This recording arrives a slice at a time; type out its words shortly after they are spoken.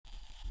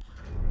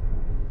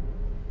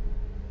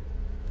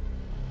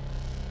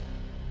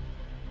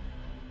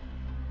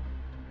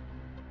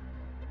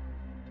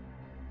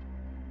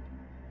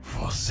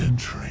For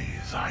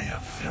centuries I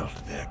have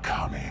felt their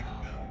coming.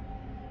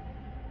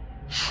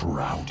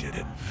 Shrouded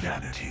in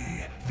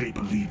vanity, they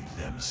believed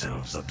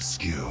themselves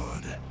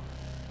obscured.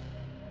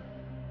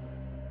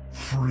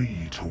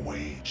 Free to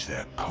wage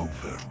their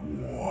covert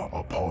war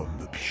upon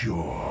the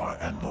pure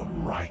and the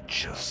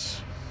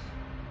righteous.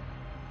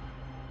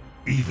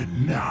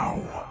 Even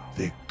now,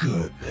 they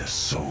gird their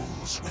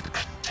souls with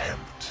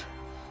contempt,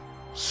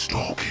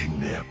 stalking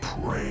their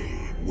prey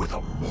with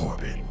a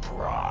morbid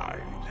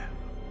pride.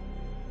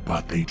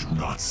 But they do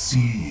not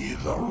see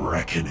the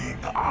reckoning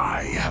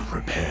I have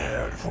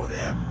prepared for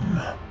them.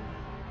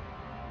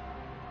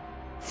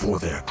 For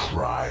their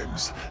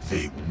crimes,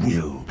 they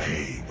will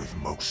pay with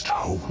most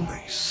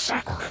holy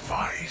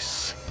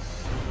sacrifice.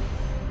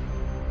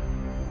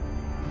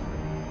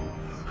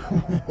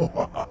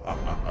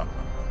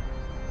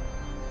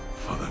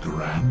 For the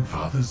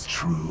grandfather's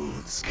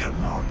truths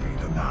cannot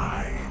be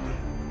denied.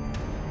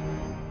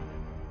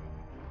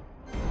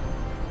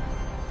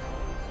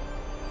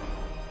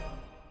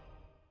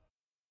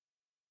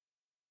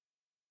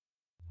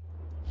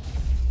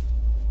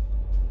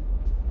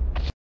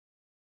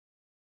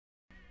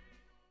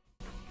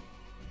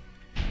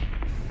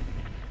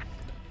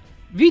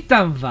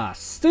 Witam was,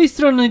 z tej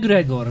strony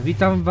Gregor,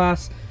 witam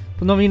was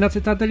ponownie na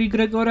Cytadeli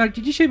Gregora,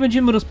 gdzie dzisiaj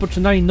będziemy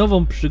rozpoczynali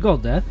nową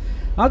przygodę,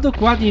 a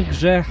dokładnie w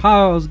grze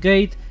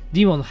Hashtagi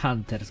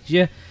Daemonhunters,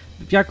 gdzie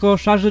jako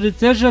szarzy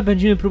rycerze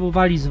będziemy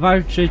próbowali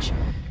zwalczyć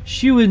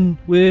siły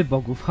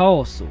bogów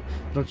chaosu.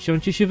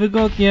 Rozsiądźcie się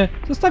wygodnie,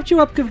 zostawcie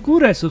łapkę w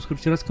górę,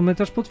 subskrypcję oraz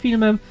komentarz pod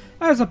filmem,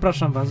 a ja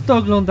zapraszam was do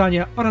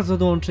oglądania oraz do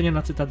dołączenia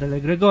na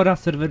Cytadelę Gregora,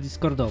 serwer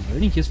discordowy.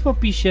 Link jest w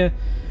opisie,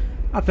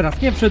 a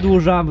teraz nie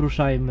przedłużam,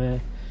 ruszajmy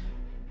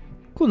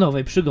ku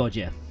nowej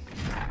przygodzie.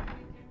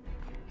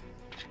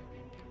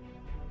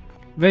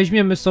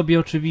 Weźmiemy sobie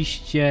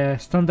oczywiście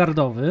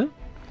standardowy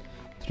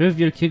tryb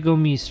Wielkiego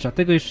Mistrza.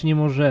 Tego jeszcze nie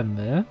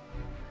możemy.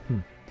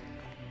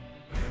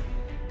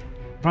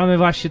 Mamy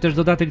właśnie też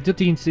dodatek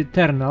Duty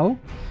Eternal,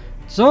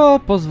 co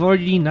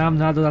pozwoli nam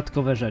na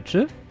dodatkowe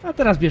rzeczy. A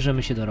teraz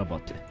bierzemy się do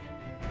roboty.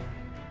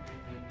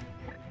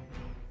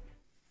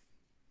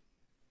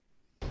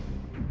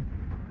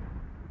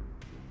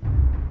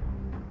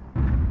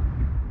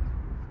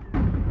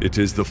 It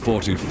is the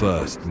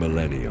 41st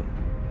millennium.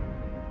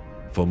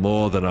 For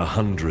more than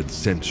 100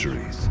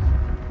 centuries,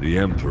 the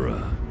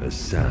Emperor has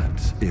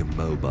sat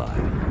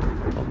immobile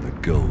on the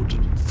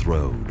golden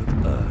throne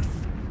of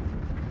Earth.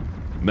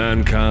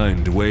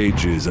 Mankind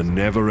wages a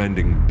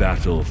never-ending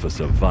battle for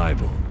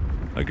survival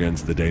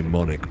against the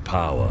demonic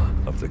power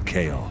of the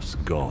Chaos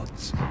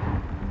Gods.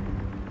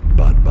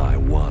 But by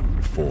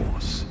one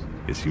force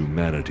is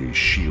humanity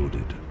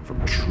shielded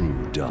from true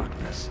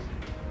darkness.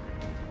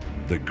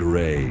 The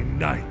Grey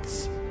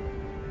Knights.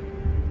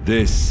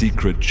 This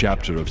secret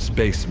chapter of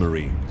Space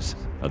Marines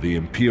are the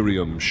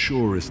Imperium's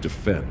surest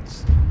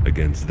defense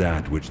against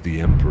that which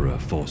the Emperor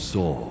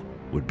foresaw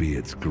would be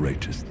its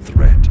greatest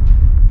threat,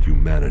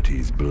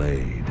 humanity's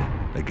blade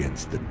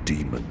against the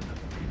demon.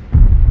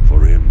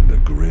 For in the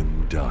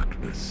grim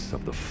darkness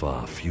of the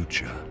far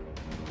future,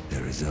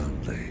 there is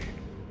only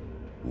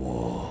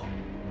war.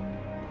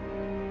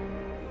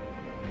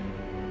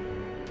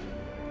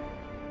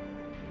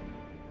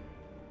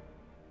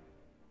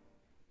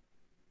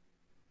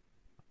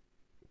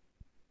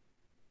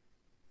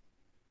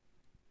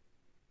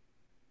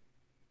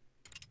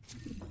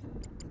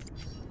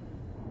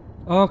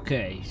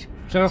 Okej.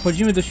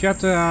 Przechodzimy do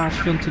świata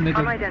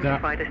świątynnego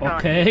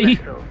Okej.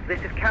 This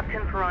is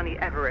Captain Ferrani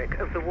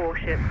Everick of the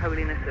warship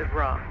Holiness of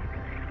Ra.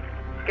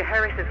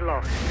 Geheris is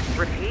lost.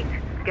 Repeat,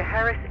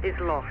 Geheris is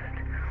lost.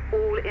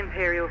 All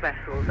Imperial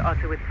vessels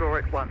are to withdraw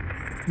at once.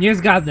 Nie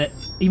zgadnę.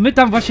 I my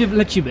tam właśnie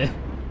lecimy.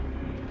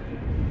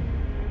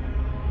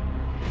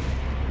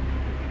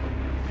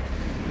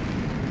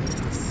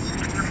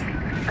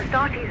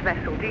 Astartes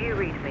vessel, do you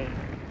read me?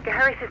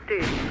 Geheris is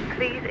doomed.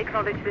 Please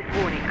acknowledge this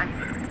warning and...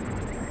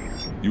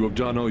 You have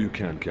done all you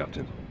can,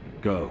 Captain.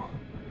 Go,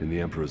 in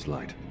the Emperor's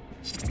light.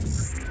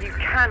 You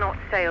cannot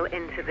sail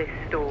into this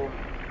storm.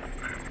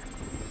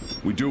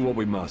 We do what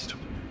we must.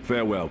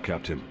 Farewell,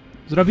 Captain.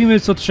 Zrobimy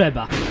co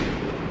trzeba.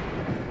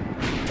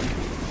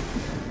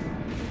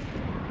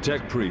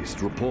 Tech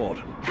Priest, report.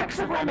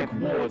 Hexagramic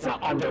wards are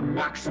under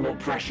maximal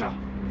pressure.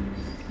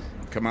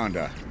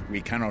 Commander,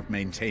 we cannot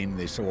maintain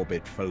this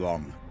orbit for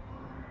long.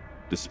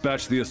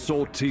 Dispatch the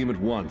assault team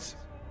at once.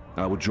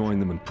 I will join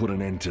them and put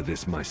an end to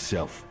this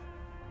myself.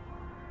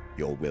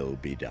 Your will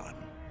be done.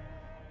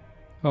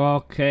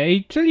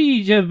 Okej, czyli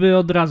idziemy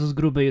od razu z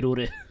grubej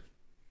rury.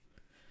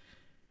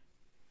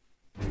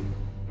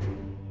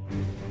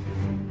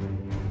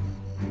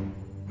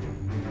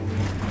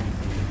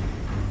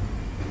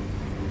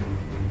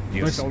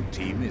 The assault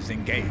team is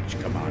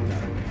engaged, Commander.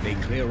 They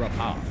clear a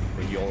path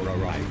for your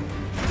arrival.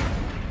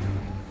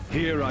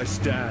 Here I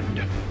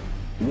stand.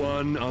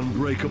 One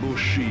unbreakable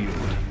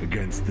shield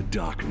against the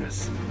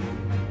darkness.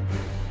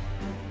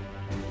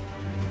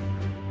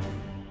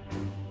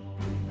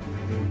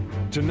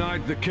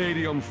 Tonight the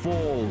Cadium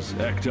falls,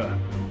 Hector.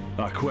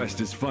 Our quest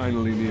is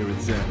finally near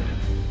its end.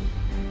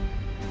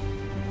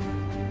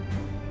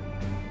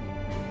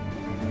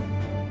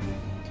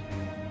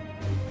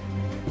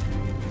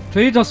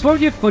 Czyli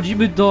dosłownie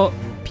wchodzimy do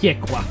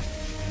piekła.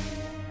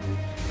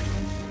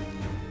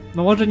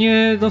 No może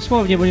nie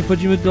dosłownie, bo nie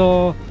wchodzimy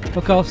do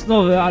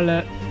chaosnowy,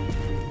 ale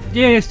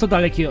nie jest to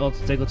dalekie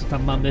od tego, co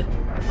tam mamy.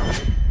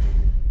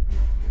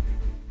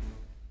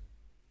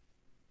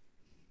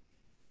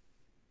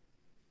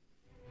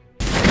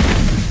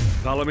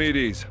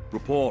 Palamedes,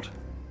 report.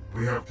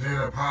 We have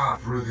cleared a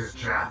path through this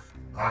chaff.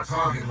 Our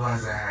target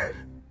lies ahead.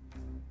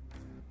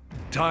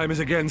 Time is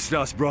against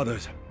us,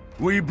 brothers.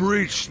 We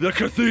breached the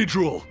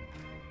cathedral.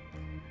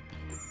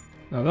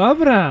 No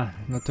dobra,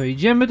 no to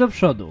idziemy do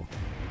przodu.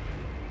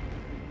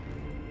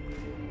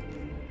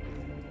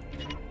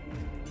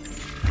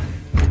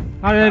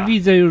 Ale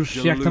widzę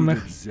już jak to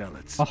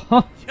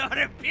Oho!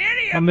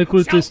 Mamy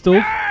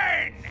kultystów.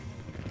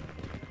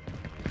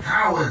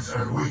 Cowards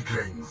and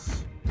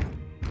weaklings.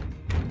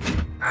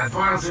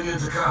 Advancing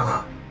into cover.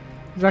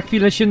 Za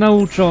chwilę się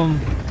nauczą,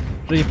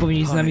 że nie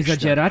powinni z nami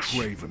zadzierać.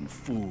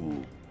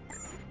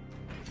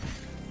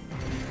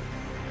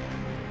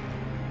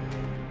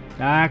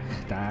 Tak,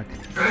 tak.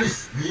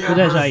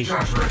 Uderzaj.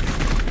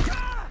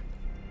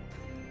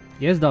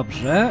 Jest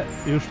dobrze.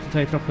 Już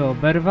tutaj trochę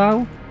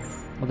oberwał.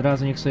 Od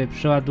razu niech sobie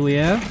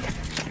przeładuje.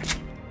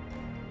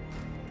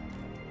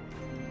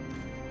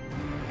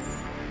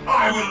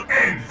 I will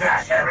end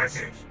that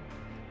heretic.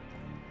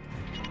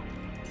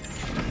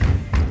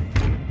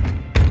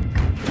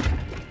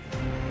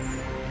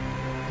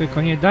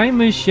 Tylko nie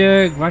dajmy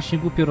się właśnie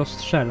głupio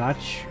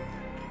rozstrzelać.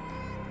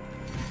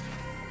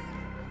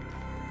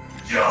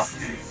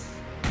 Justice.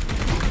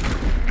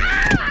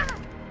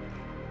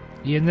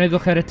 Jednego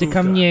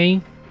heretyka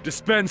mniej.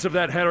 Dispense of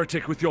that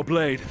heretic with your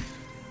blade.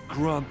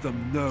 Grant them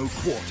no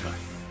quarter.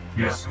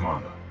 Yes,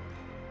 Commander.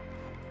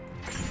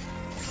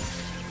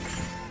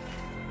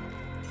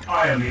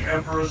 I am the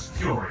Emperor's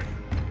Fury.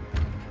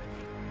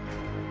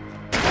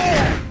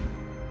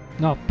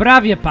 No,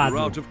 prawie We're padł.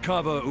 out of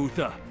cover,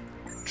 Uther.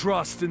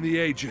 Trust in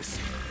the Aegis.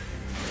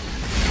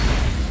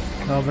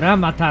 Dobra,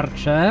 ma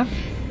tarczę.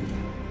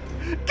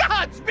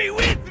 Gods be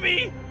with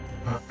me!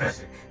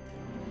 Pathetic.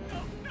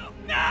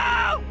 No!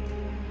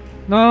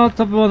 No,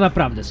 to było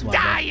naprawdę słabe.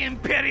 Die,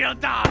 Imperial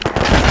Dog!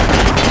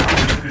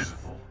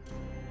 Pitiful.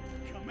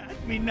 Come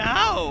at me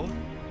now!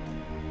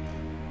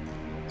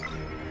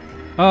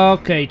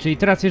 Okej, czyli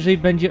teraz jeżeli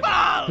będzie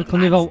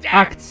wykonywał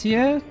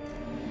akcję...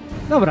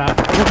 Dobra,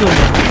 rozumiem.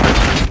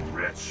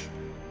 Rich.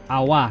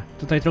 Ała,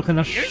 tutaj trochę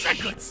nas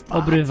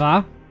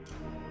obrywa.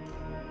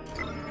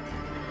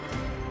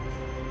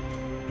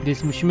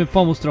 Więc musimy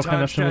pomóc trochę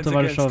Time naszemu stands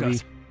against towarzyszowi.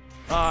 us.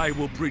 I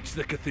will breach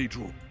the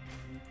cathedral.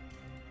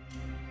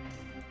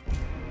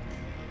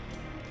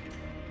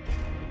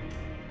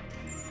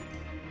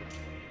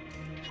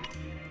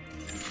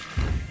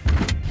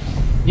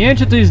 Nie wiem,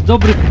 czy to jest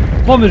dobry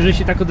pomysł, żeby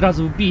się tak od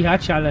razu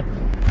wbijać, ale...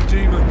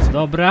 Demons,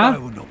 Dobra.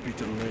 I will not be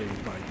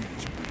delayed by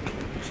these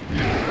recluse.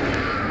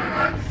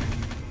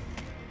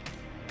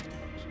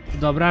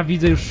 Dobra,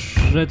 widzę już,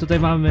 że tutaj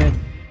mamy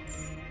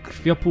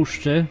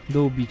krwiopuszczy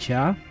do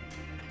ubicia.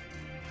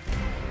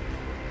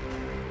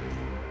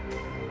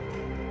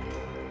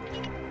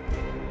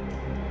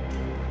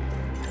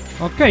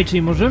 Okej,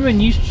 czyli możemy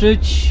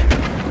niszczyć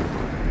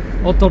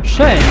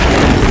otoczenie.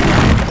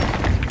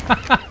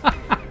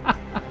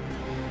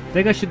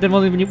 Tego się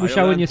demony nie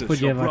musiały nie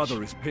spodziewać.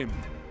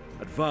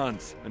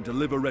 Advance and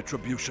deliver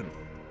retribution.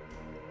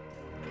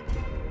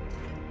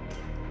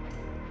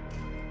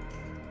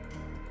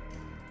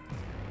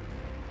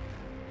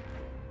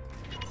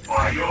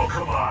 By your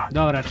command.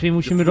 Dobra, czyli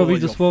musimy Deploy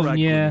robić your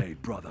dosłownie... frag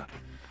grenade, brother.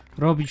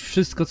 Robić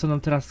wszystko, co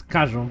nam teraz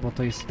każą, bo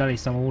to jest dalej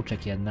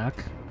samouczek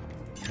jednak.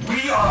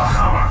 We are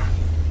hammer.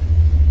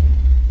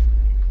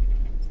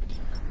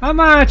 A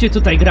macie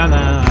tutaj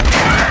granat!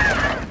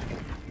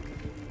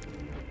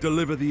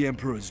 Deliver the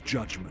Emperor's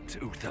judgment,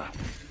 Uther.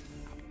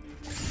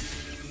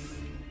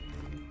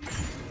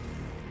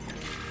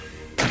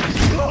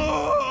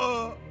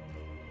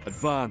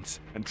 Advance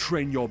and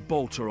train your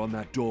bolter on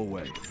that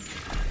doorway.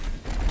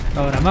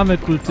 Dobra, mamy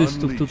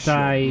kultystów Unleash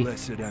tutaj your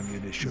blessed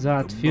ammunition the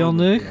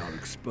załatwionych. moment they are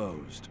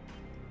exposed.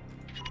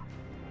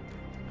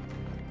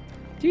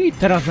 I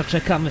teraz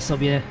zaczekamy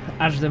sobie,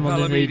 aż demony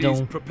Palamedes,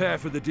 wyjdą. prepare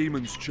for the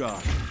demon's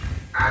charge.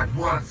 At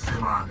once,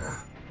 Commander.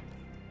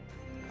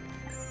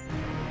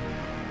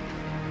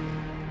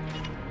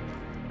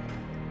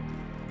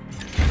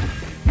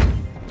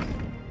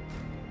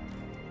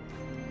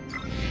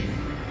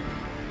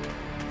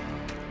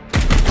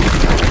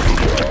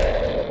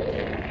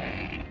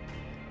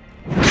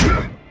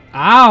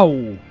 Au!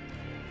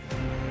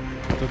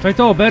 Tutaj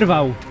to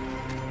oberwał.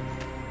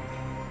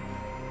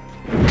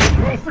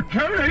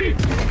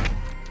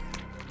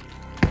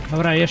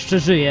 Dobra, jeszcze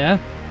żyje.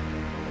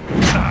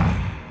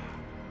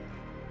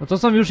 No to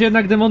są już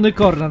jednak demony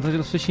Korna,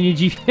 to się nie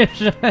dziwię,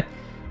 że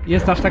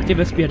jest aż tak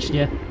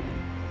niebezpiecznie.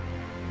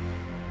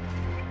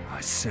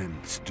 I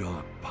sense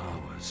dark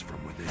powers from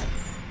within.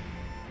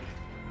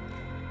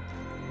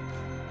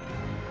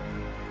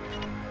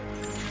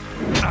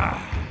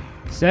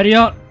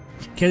 Serio?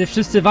 Kiedy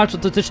wszyscy walczą,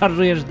 to ty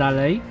szarżujesz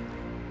dalej?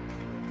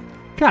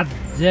 God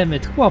damn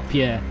it,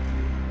 chłopie.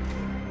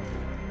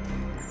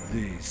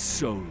 These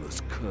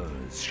soulless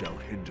curs shall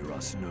hinder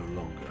us no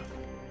longer.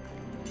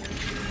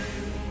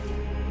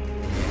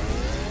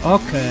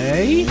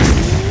 Okej.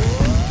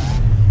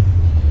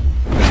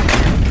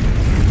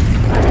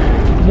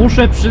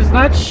 Muszę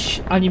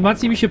przyznać,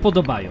 animacje mi się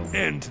podobają.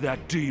 End that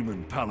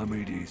demon,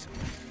 Palamedes.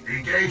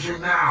 Engaging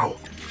now.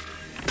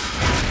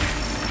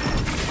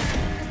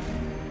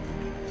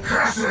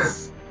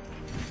 Curses!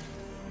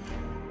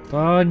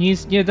 To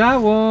nic nie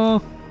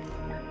dało.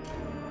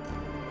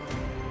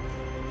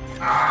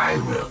 I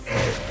will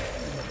end.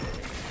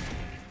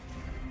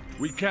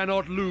 We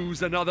cannot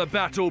lose another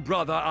battle,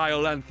 brother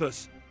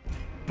Iolanthus.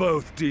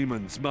 Both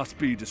demons must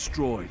be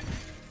destroyed.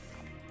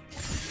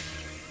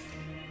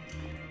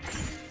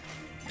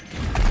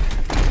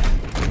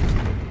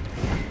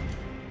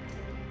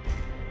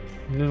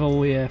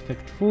 Wywołuje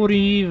efekt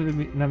furii,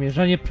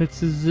 namierzanie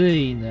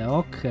precyzyjne,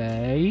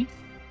 okej.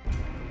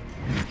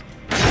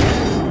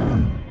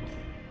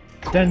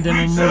 Ten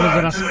demon może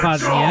zaraz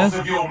padnie.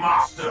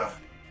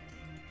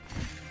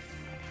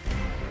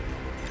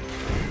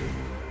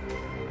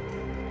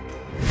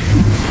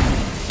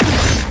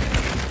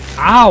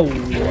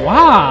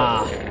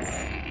 Ała!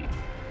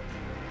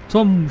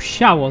 To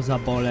musiało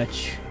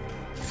zaboleć.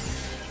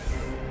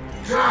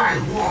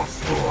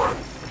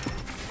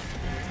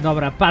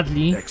 Dobra,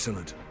 padli.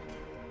 Excellent.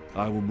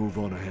 I will move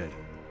on ahead.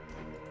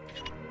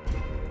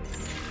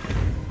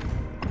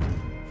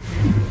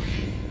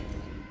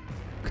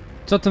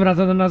 Co tym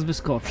razem do nas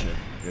wyskoczy?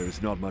 There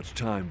is not much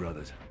time,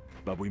 brothers,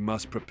 but we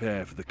must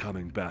prepare for the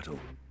coming battle.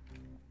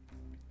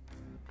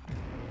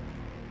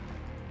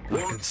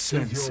 I can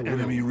sense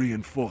enemy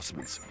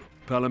reinforcements.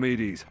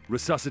 Palamedes,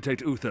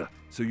 resuscitate Uther,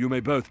 so you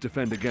may both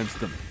defend against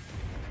them.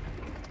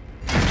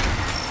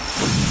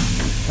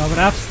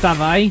 Dobra,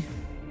 wstawaj.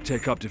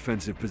 Take up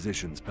defensive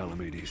positions,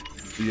 Palamedes.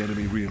 The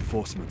enemy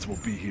reinforcements will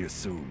be here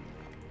soon.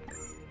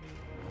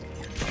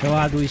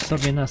 Przeładuj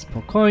sobie na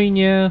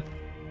spokojnie.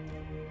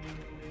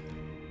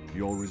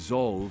 Your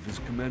resolve is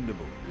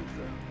commendable,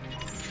 Uther.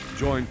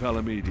 Join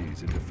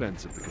Palamedes in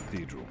defense of the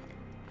cathedral.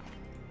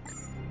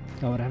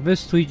 Dobra,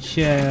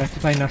 wystójcie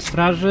tutaj na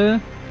straży.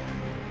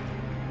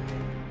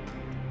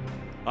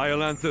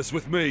 Iolanthus,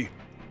 with me.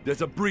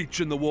 There's a breach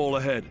in the wall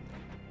ahead.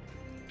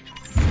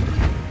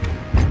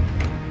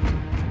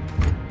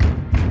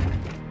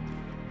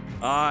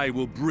 I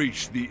will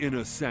breach the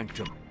inner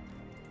sanctum.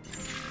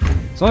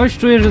 Coś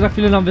czuję, że za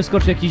chwilę nam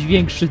wyskoczy jakiś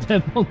większy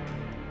demon.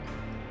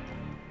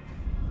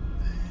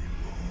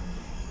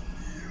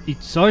 I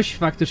coś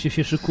faktycznie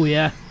się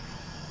szykuje.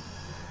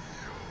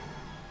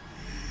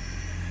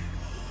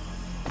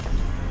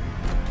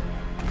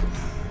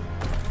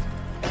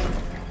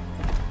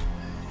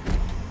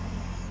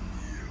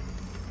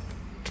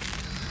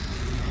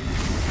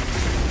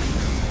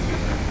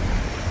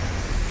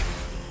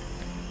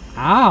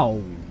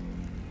 Au!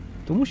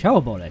 To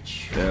musiało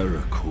boleć.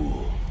 Very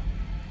cool.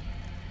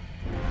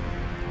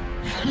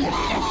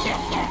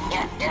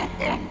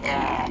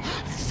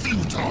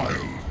 Futile!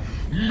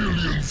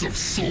 Millions of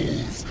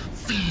souls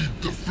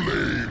feed the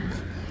flame.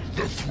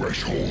 The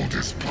threshold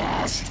is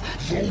passed.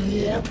 The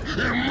warp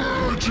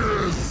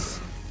emerges!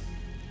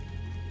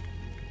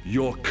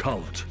 Your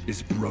cult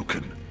is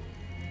broken.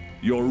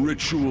 Your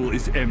ritual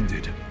is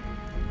ended.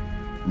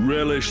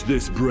 Relish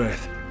this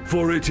breath,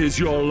 for it is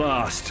your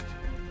last.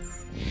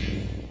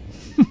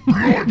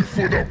 Blood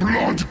for the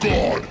blood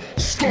god!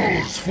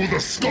 Skulls for the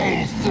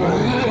skull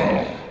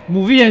thrower!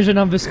 Mówiłem, że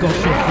nam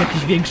wyskoczy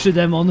jakiś większy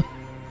demon.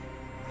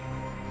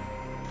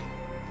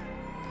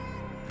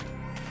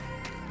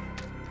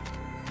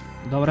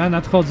 Dobra,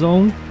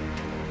 nadchodzą.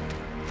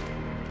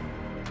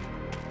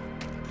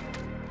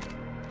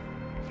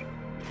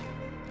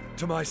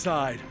 To my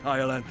side,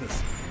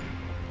 Iolanthus.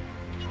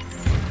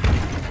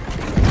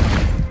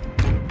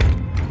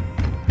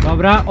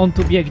 Dobra, on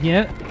tu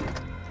biegnie.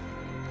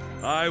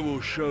 I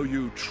will show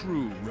you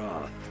true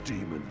wrath,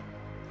 demon.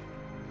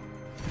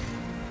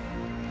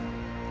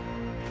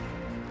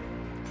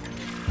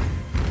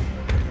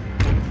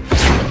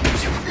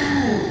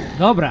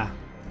 Dobra,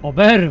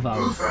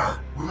 oberwał. Uther,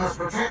 we must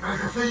protect the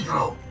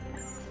cathedral.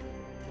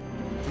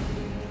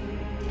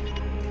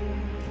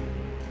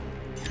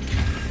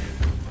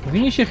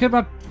 Powinien się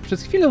chyba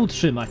przez chwilę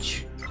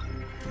utrzymać.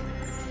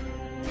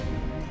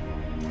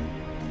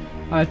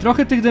 Ale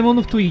trochę tych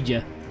demonów tu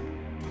idzie.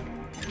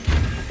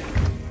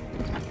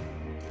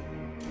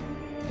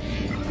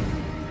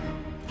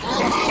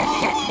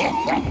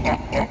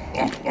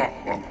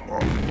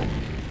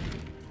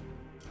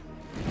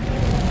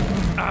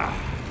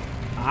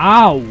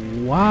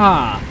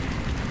 Ała!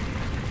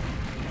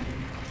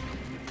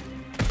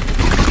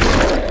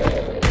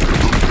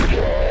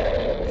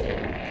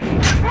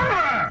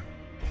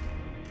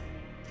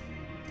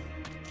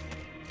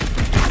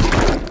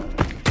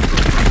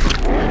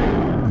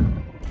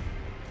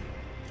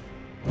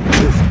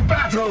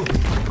 Battle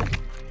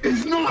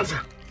is not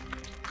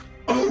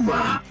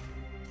over!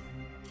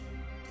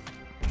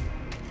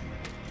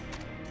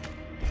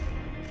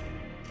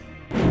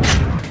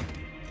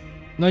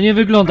 No nie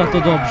wygląda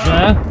to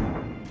dobrze.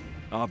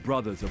 Our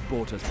brothers have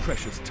bought us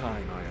precious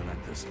time,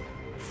 Iolanthus.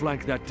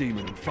 Flank that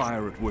demon and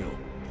fire at will.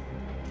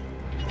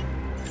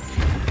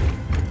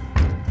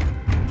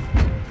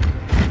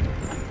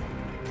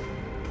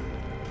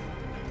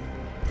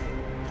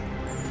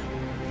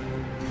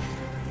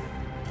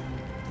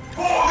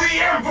 For the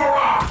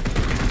Emperor!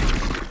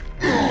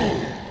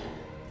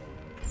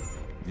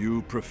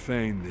 You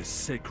profane this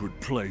sacred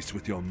place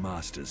with your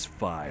master's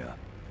fire.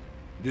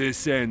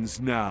 This ends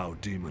now,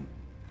 demon.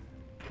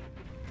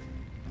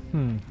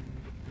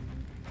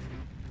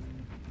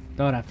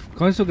 Dobra, w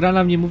końcu gra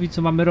nam nie mówi,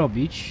 co mamy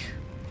robić.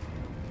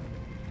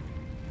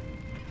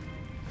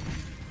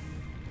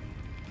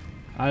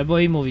 Albo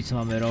i mówi, co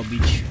mamy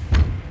robić.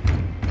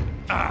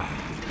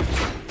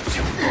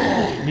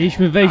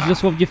 Mieliśmy wejść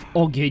dosłownie w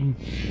ogień.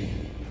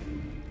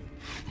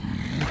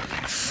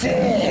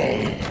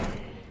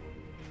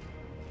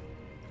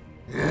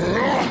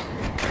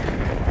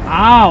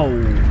 Au!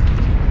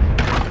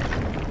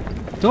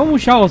 To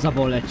musiało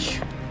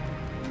zaboleć.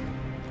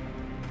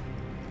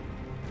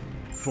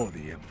 For the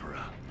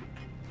Emperor.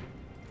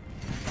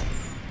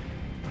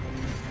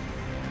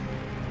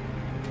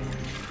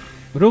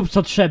 Rób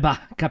co trzeba,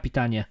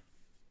 kapitanie.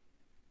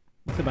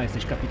 Chyba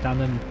jesteś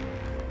kapitanem.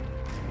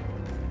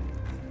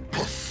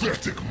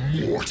 Pathetic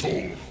mortal!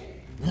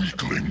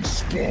 Weakling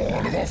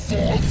spawn of a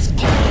false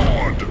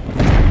god!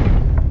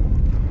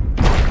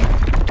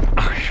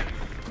 I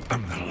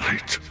am the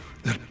light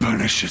that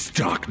banishes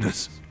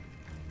darkness.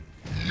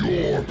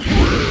 Your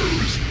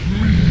prayers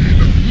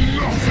mean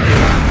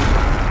nothing!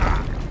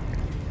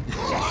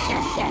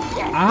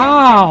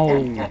 Au!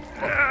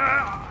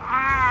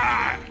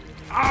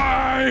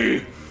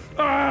 I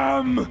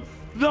am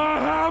the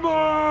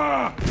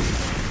hammer!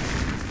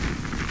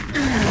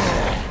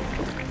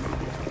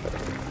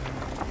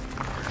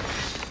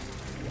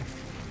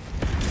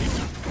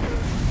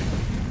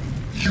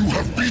 You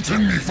have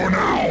beaten me for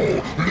now,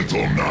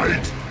 little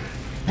knight!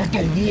 But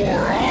the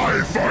war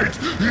I fight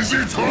is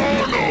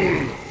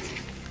eternal!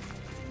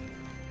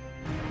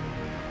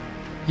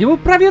 Jemu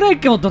prawie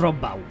rękę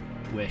odrąbał.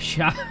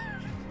 Łysia.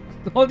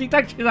 On i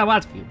tak się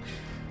załatwił.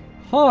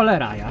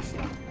 Cholera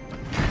jasna.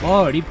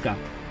 O, lipka.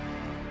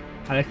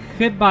 Ale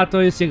chyba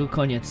to jest jego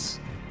koniec.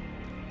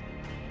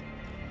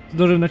 Z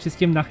dużym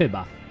naciskiem na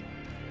chyba.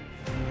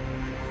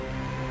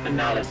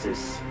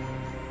 Analysis.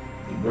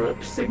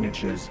 Warp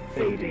signatures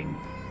fading.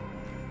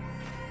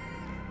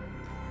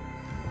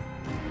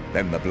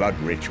 Then the blood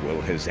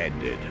ritual has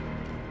ended.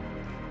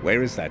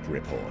 Where is that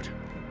report?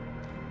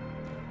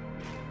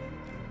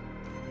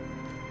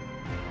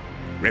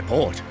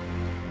 Report!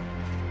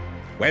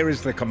 Where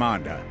is the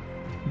commander?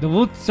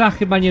 Dowódca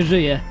chyba nie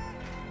żyje.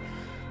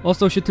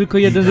 Ostał się tylko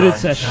jeden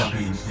rycerz.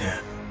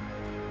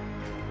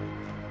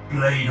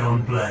 Blade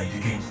on blade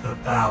against the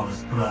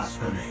foulest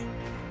blasphemy.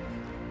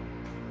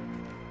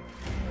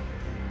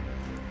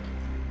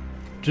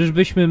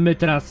 Czyżbyśmy my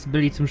teraz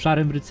byli tym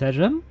szarym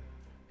rycerzem?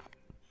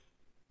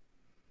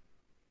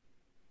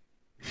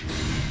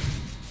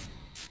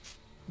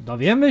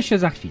 Dowiemy się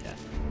za chwilę.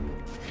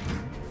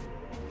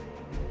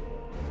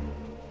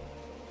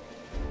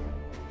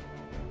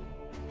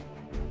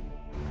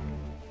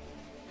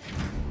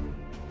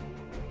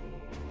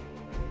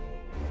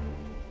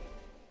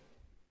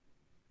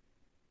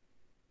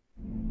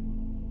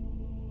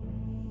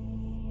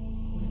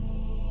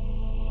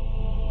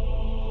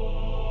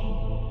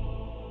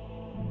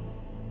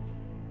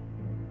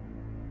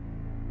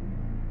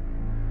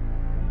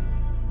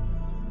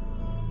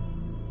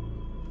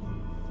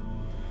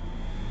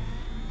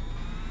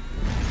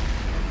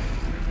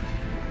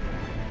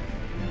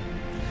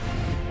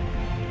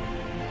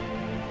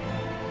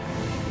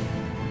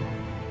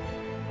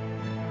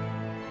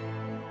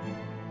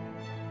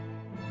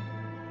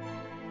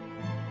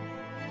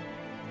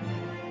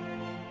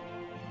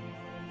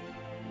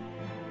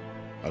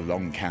 A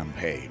long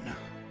campaign,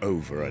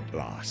 over at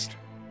last.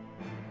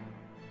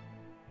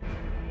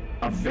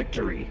 A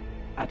victory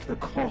at the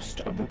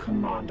cost of the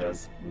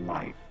commander's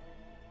life.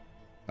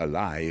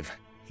 Alive,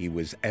 he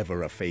was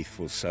ever a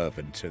faithful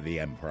servant to the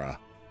Emperor.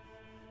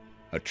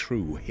 A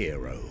true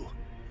hero.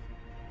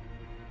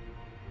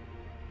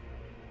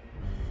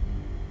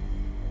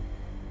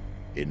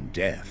 In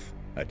death,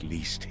 at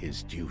least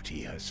his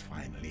duty has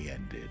finally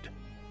ended.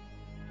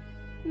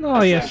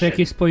 No, jeszcze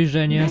jakieś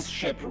spojrzenie. This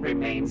ship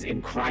remains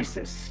in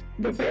crisis.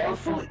 The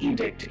baleful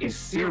edict is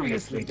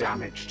seriously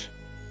damaged.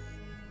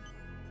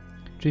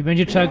 Czyli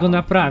będzie trzeba go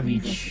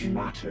naprawić.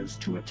 Matters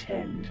to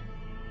attend.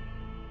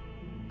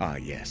 Ah,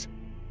 yes.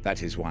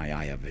 That is why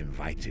I have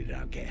invited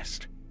our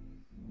guest.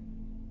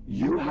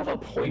 You have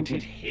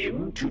appointed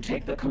him to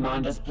take the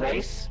commander's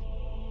place?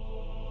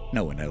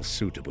 No one else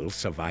suitable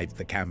survived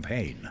the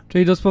campaign.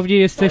 Czyli dosłownie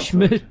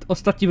jesteśmy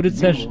ostatnim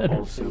rycerzem.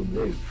 Also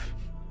live.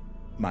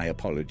 My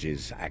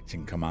apologies,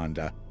 Acting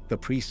Commander. The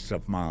priests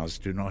of Mars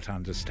do not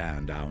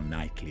understand our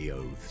knightly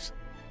oaths.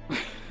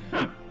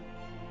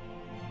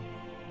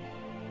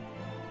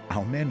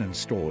 Our men and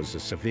stores are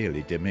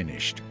severely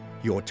diminished.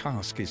 Your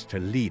task is to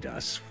lead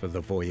us for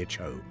the voyage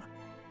home.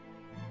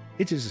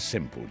 It is a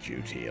simple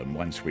duty, and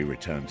once we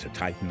return to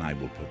Titan, I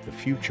will put the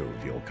future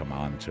of your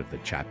command to the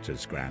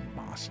chapter's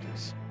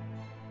Grandmasters.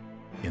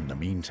 In the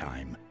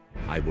meantime,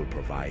 I will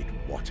provide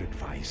what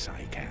advice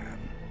I can.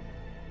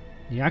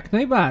 Jak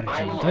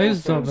najbardziej, to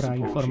jest dobra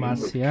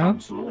informacja.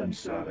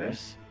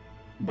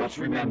 But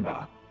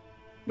remember,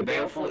 the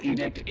baleful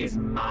edict is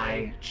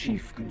my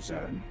chief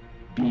concern.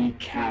 Be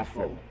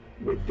careful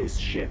with this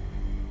ship.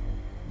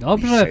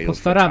 Dobrze,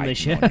 postaramy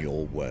się. On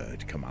your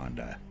word,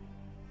 Commander.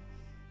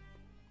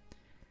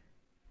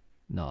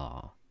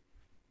 No.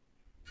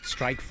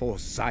 Strike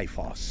Force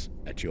Zyphos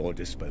at your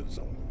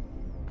disposal.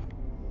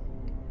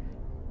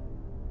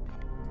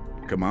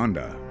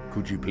 Commander,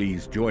 could you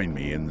please join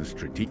me in the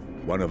strategic?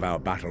 One of our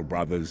battle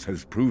brothers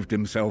has proved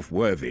himself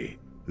worthy.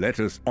 Let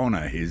us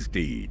honor his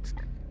deeds.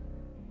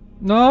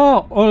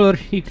 No,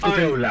 Ulrich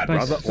Brother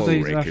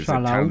Ulrich is a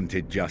zaszalał.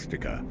 talented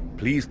Justica.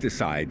 Please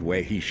decide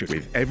where he should.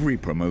 With every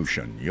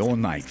promotion, your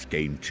knights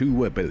gain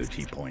 2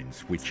 ability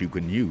points, which you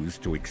can use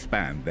to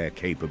expand their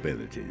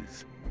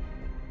capabilities.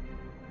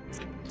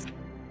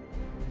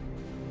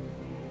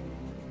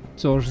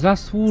 Cóż,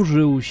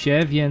 zasłużył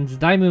się, więc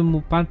dajmy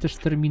mu pancerz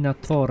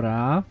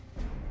Terminatora.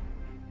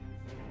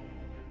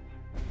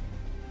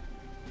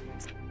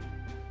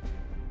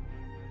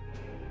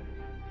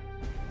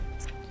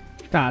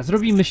 Tak,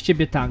 zrobimy z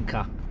ciebie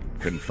tanka.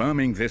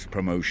 Confirming this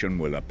promotion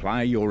will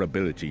apply your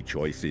ability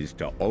choices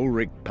to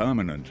Ulrich,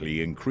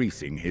 permanently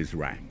increasing his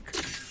rank.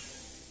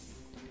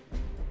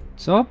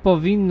 Co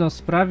powinno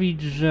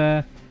sprawić,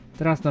 że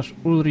teraz nasz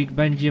Ulrich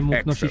będzie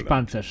mógł nosić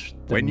pancerz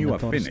When you are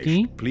terminatorski.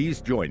 finished,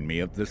 please join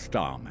me at the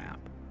star map.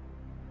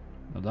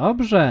 No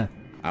dobrze.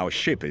 Our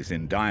ship is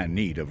in dire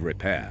need of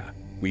repair.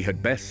 We had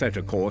best set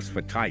a course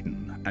for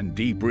Titan and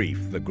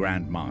debrief the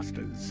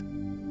Grandmasters.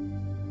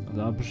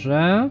 No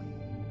dobrze.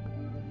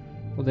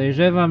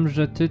 Podejrzewam,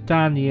 że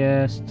Tytan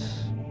jest...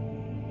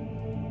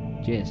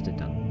 Gdzie jest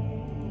Tytan?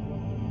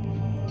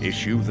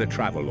 Issue the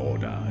travel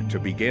order to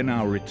begin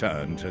our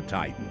return to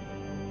Titan.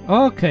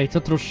 Okej,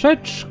 to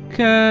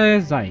troszeczkę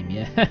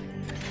zajmie.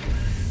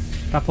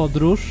 Ta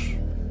podróż.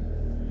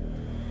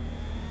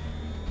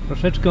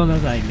 Troszeczkę ona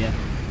zajmie.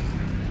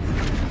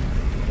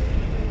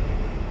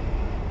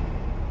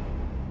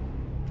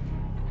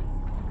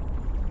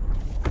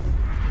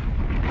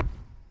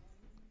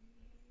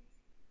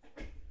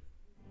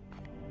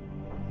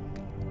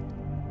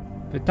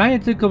 Pytanie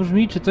tylko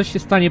brzmi, czy coś się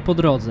stanie po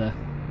drodze.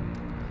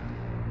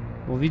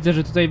 Bo widzę,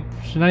 że tutaj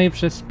przynajmniej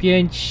przez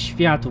 5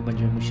 światów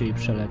będziemy musieli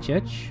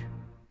przelecieć.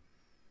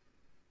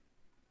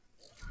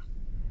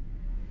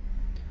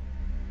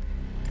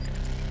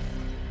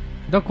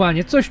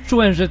 Dokładnie, coś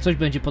czułem, że coś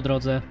będzie po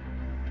drodze.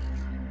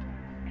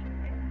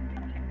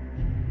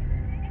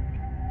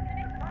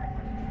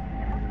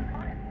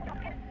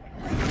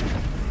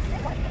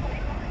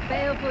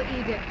 Baleful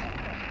edict.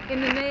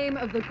 In the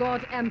name of the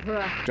God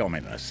Emperor.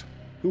 Dominus,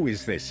 who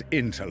is this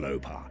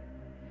interloper?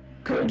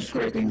 Code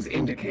scrapings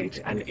indicate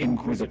an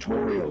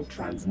inquisitorial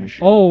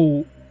transmission.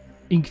 O,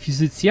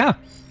 inkwizycja?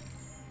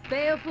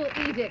 Baleful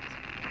edict.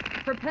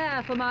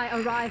 Prepare for my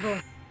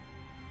arrival.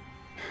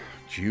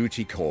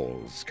 Duty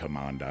calls,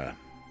 Commander.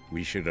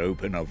 We should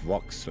open a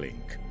Vox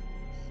link.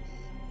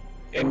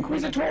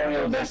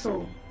 Inquisitorial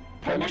vessel.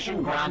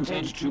 Permission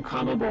granted to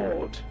come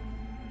aboard.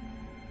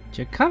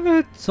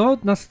 Ciekawe, co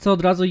nas chce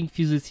od razu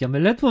inkwizycja. My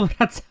ledwo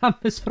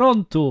wracamy z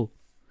frontu.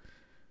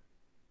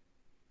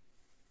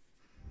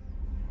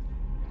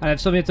 Ale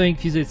w sumie to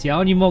inkwizycja.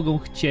 Oni mogą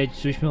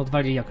chcieć, żebyśmy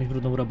odwalili jakąś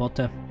brudną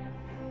robotę.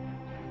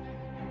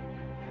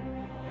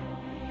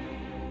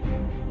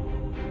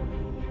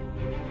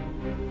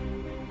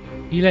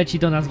 I leci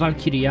do nas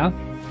Walkiria.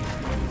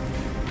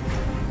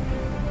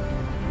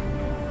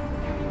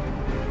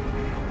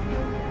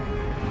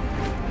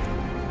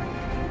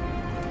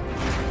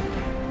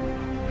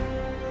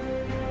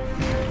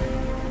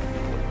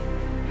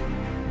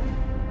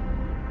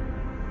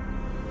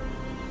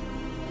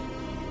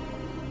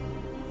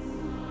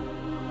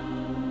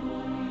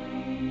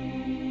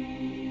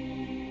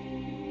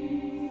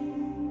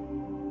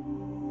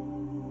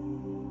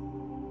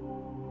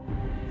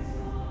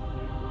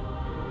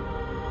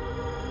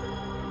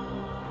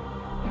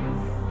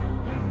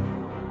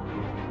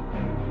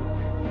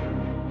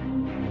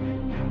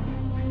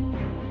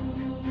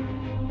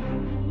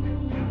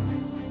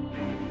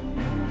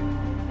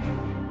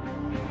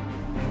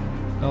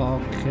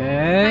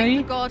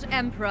 Thank the God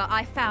Emperor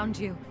I found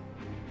you.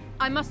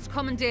 I must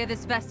commandeer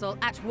this vessel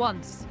at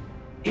once.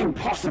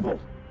 Impossible.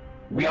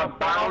 We are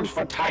bound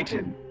for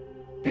Titan.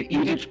 The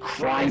edict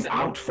cries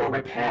out for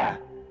repair.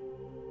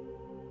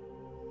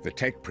 The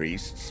tech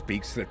priest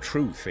speaks the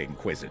truth,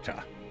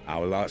 Inquisitor.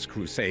 Our last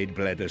crusade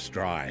bled us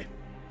dry.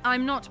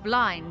 I'm not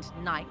blind,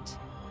 Knight.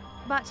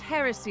 But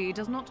heresy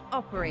does not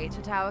operate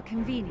at our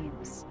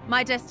convenience.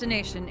 My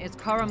destination is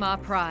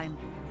Koromar Prime,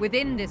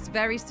 within this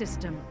very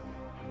system.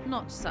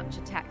 Not such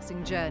a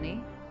taxing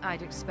journey,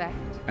 I'd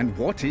expect. And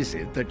what is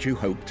it that you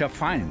hope to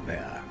find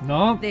there?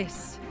 No,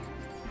 This.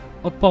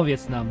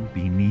 odpowiedz nam.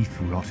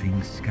 Beneath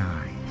rotting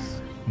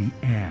skies, the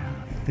air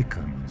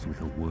thickens with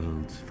a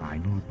world's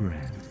final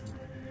breath.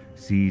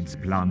 Seeds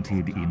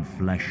planted in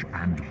flesh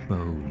and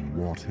bone,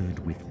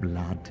 watered with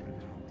blood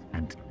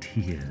and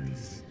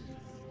tears.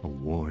 A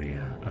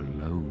warrior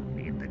alone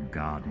in the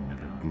garden of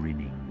a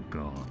grinning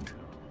god.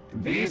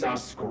 These are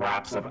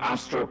scraps of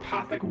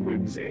astropathic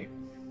whimsy.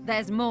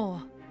 There's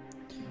more.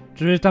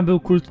 Czyż tam był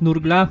kult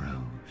Nurgla?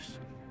 Grows.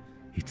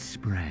 It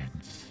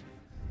spreads.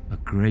 A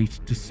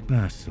great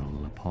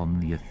dispersal upon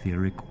the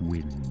etheric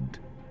wind.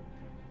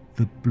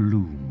 The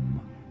bloom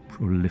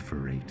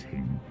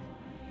proliferating.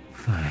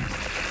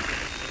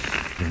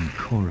 First, then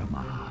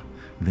Koromar,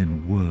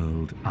 then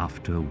world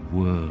after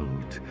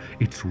world.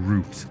 Its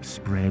roots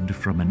spread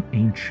from an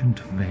ancient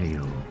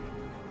veil.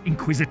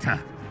 Inquisitor,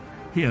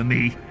 hear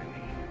me!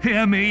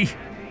 Hear me!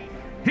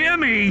 Hear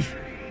me!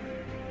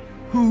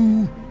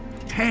 Who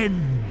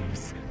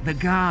tends the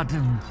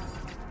garden?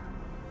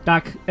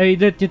 Tak,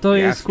 ewidentnie to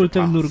jest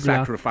kultem Nurgla.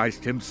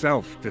 Sacrificed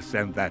himself to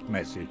send that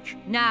message.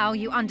 Now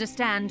you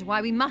understand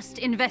why we must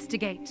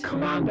investigate.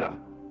 Commander,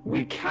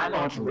 we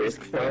cannot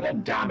risk further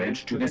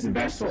damage to this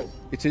vessel.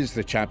 It is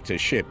the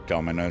chapter's ship,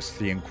 Dominus.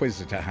 The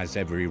Inquisitor has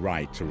every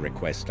right to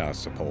request our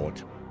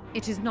support.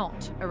 It is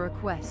not a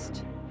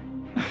request.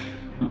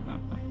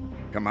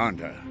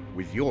 Commander,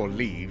 with your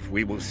leave,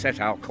 we will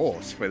set our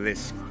course for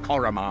this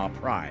Koromar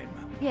Prime.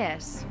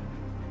 Yes.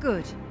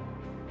 Good.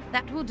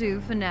 That will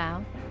do for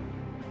now.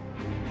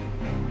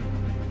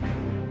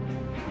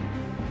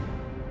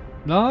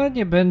 No,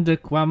 nie będę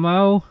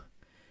kłamał.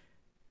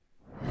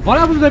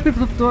 Wolałbym najpierw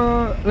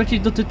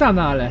lecieć do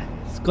Tytana, ale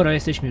skoro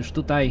jesteśmy już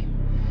tutaj,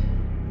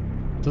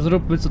 to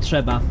zróbmy co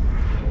trzeba.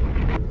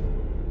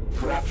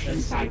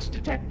 Corruption site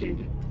detected.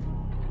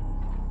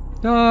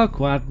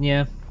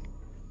 Dokładnie.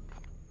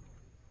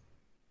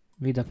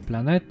 Widok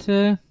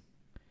planety.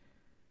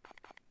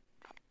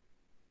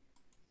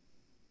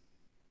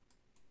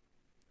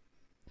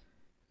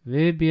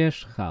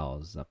 Wybierz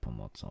chaos za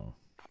pomocą.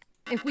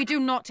 If we do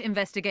not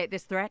investigate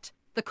this threat,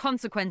 the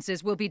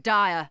consequences will be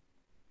dire.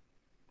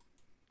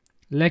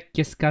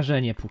 Lekkie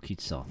skażenie póki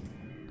co.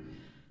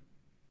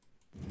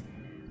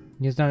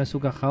 Nieznany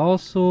sługa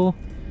chaosu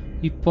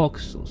i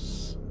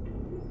Poxus.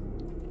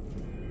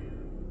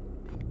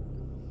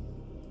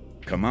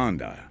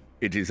 Commander,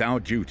 it is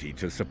our duty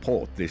to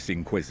support this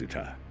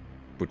Inquisitor,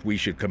 but we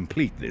should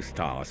complete this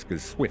task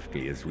as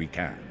swiftly as we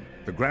can.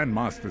 The Grand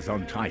Masters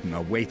on Titan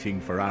are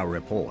waiting for our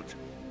report.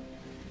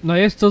 No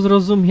jest to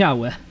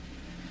zrozumiałe,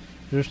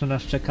 że już na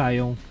nas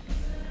czekają.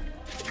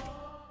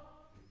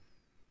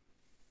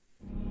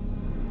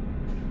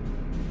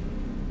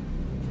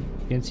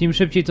 Więc im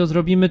szybciej to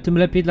zrobimy, tym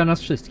lepiej dla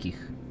nas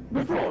wszystkich.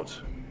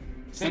 Report.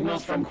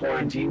 Signals from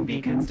quarantine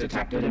beacons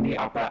detected in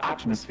the upper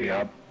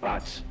atmosphere,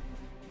 but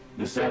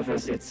the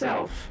surface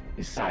itself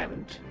is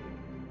silent.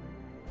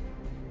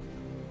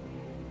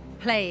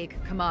 Plague,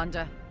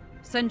 Commander.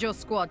 Send your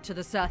squad to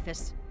the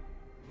surface.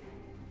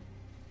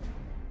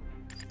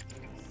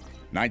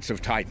 Knights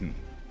of Titan,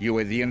 you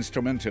are the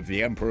instrument of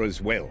the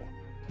Emperor's will.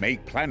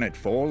 Make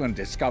planetfall and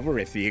discover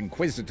if the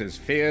Inquisitor's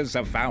fears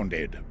are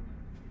founded.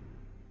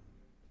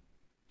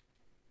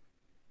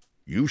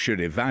 You should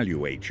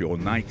evaluate your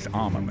knights'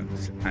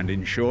 armaments and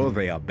ensure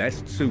they are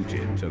best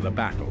suited to the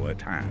battle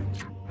at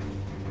hand.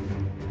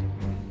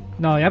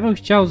 No, ja bym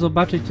chciał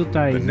zobaczyć The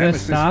tutaj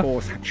Nemesis zestaw.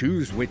 Force,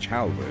 choose which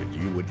halberd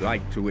you would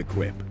like to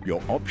equip.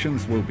 Your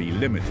options will be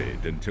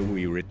limited until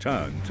we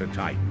return to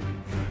Titan.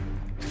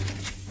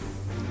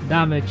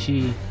 Damy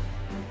ci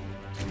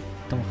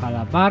tą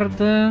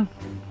halabardę.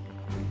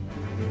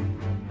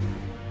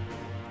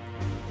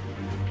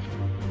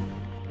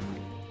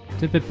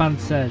 Typy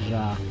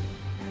pancerza.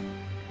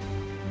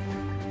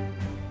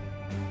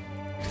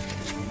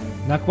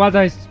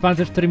 Nakładaj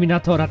pancerz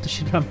Terminatora, to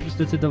się nam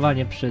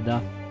zdecydowanie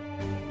przyda.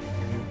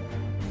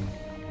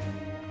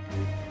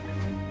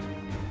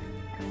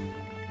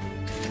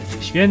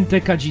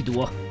 Święte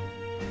kadzidło.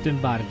 Tym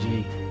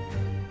bardziej.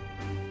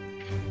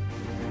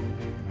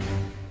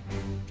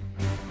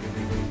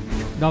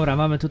 Dobra,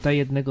 mamy tutaj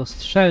jednego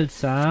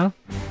strzelca.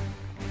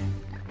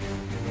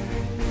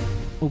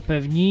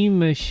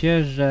 Upewnijmy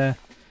się, że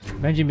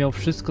będzie miał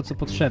wszystko, co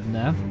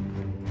potrzebne.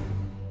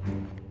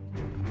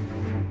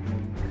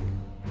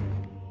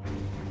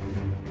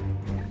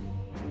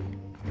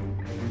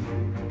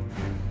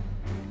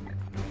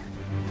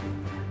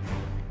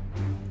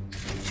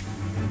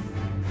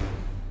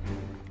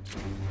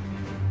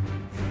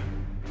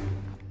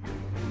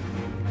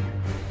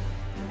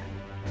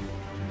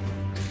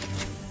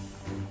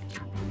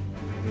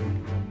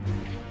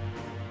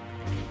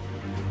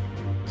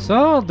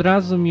 Co od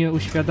razu mnie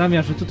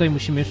uświadamia, że tutaj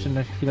musimy jeszcze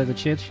na chwilę do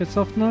ciebie się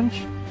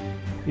cofnąć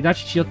i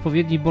dać ci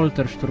odpowiedni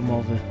bolter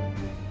szturmowy.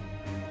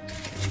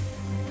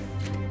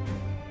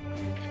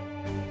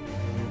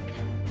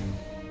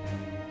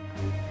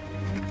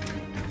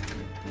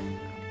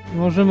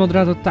 Możemy od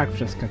razu tak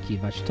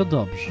przeskakiwać, to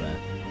dobrze.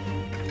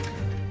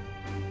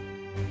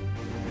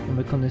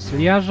 Mamy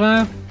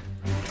konysyliarze.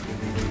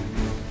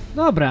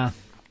 Dobra.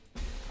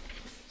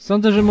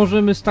 Sądzę, że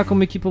możemy z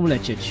taką ekipą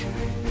lecieć.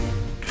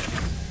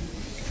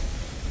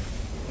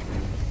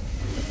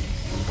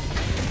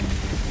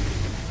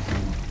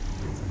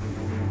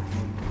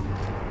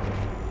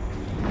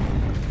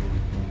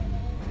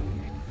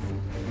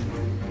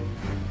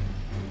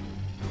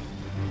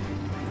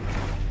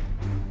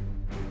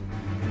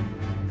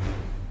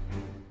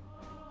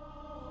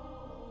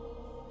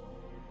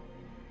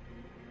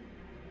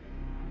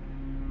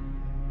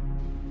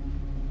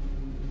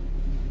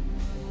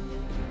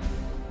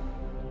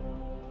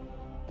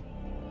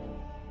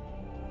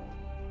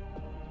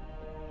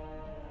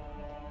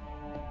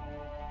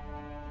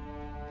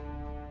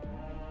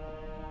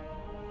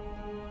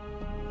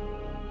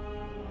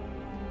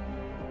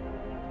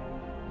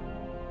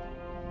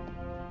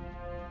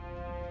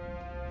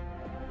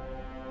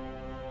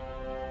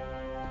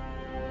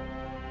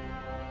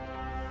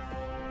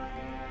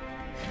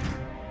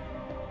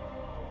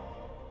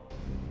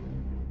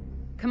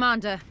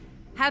 Commander,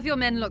 have your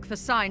men look for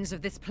signs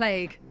of this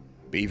plague.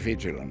 Be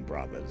vigilant,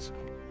 brothers.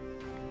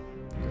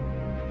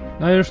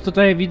 No już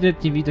tutaj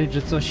ewidentnie widać,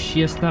 że coś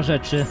jest na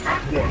rzeczy.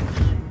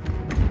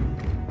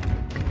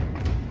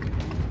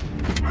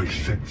 I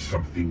sense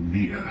something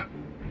near.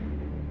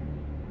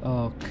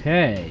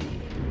 Okej.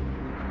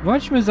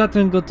 Bądźmy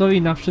zatem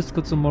gotowi na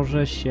wszystko, co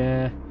może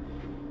się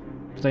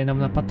tutaj nam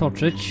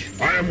napatoczyć.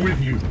 I am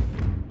with you.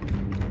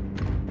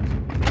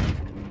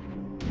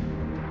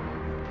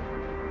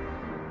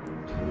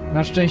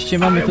 Na szczęście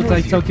mamy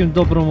tutaj całkiem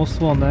dobrą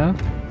osłonę.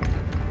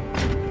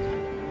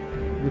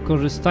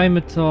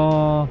 Wykorzystajmy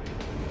to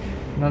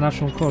na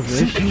naszą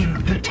korzyść.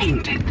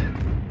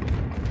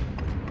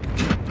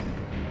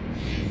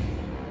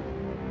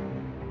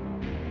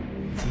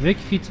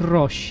 Wykwit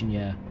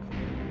rośnie.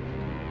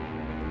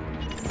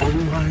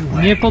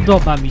 Nie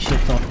podoba mi się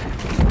to.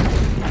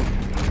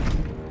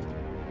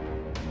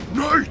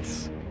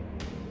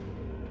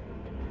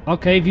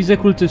 Okej, widzę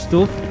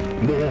kultystów.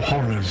 More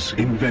horrors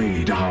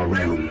invade our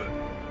realm.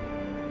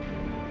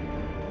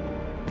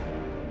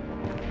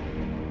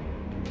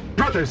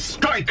 Brothers,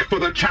 strike for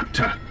the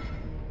chapter!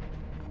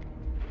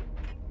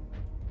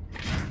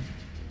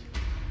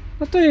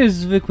 No to jest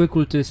zwykły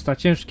kultysta,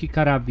 ciężki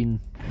karabin.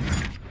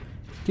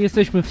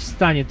 Jesteśmy w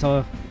stanie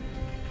to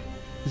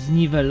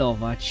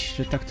zniwelować,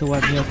 że tak to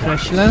ładnie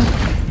określę.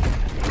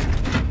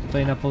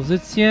 Tutaj na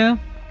pozycję.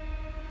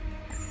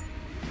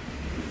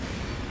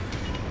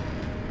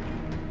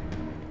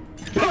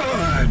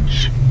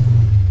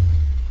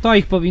 To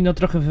ich powinno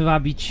trochę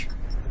wywabić.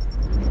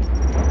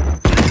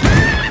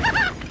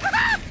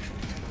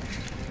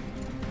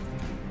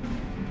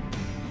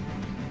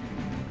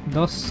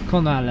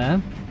 Doskonale.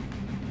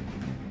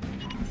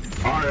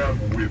 I am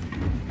with you.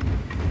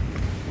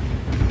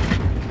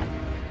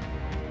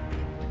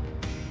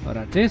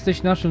 Dobra, ty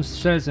jesteś naszym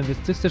strzelcem, więc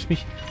ty chcesz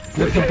mieć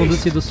lepszą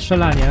pozycję do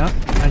strzelania.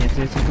 A nie,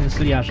 ty jesteś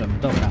konsyliarzem.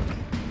 Dobra.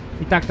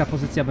 I tak ta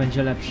pozycja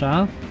będzie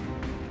lepsza.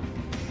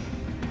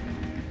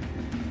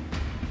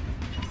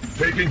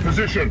 Taking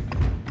position.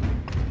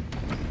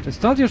 Czy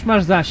stąd już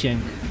masz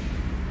zasięg?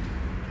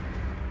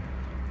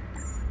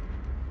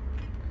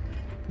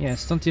 Nie,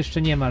 stąd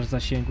jeszcze nie masz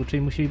zasięgu,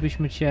 czyli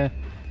musielibyśmy cię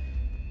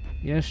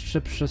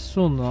jeszcze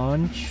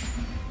przesunąć.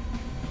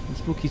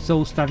 Więc póki co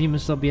ustawimy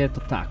sobie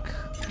to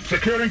tak.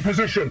 Securing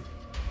position.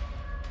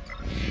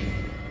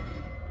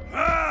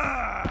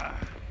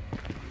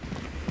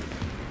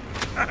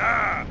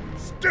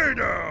 Stay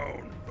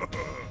down.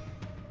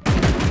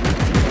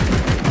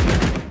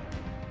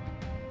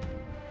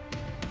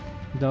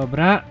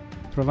 Dobra,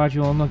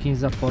 wprowadził on ogień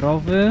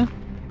zaporowy.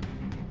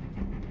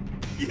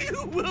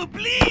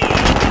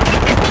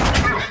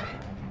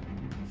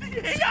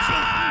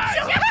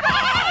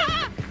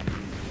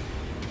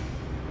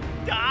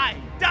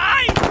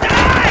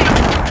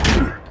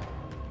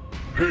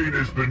 Pain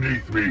is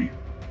beneath me.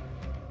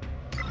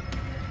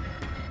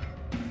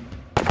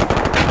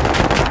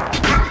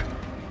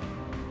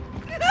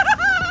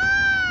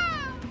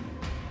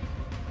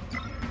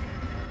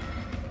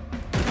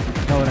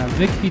 Dobra,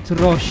 wykwit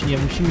rośnie,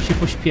 musimy się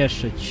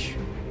pośpieszyć.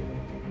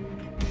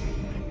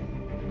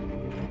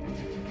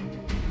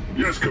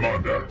 Yes,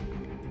 Commander.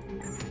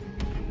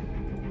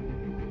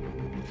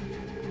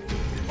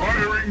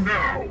 Firing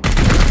now.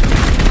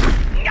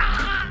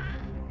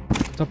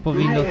 To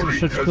powinno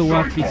troszeczkę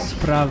ułatwić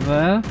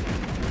sprawę.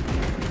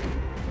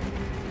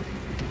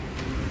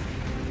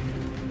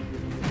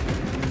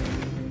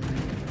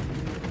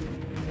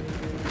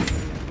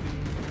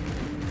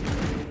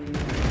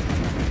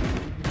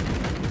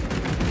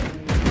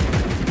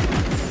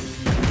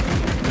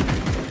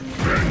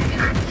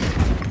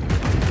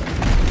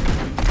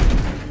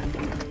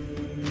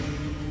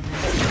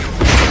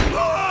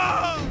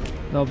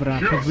 Dobra,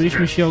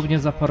 pozbyliśmy się ognia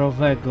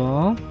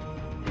zaporowego.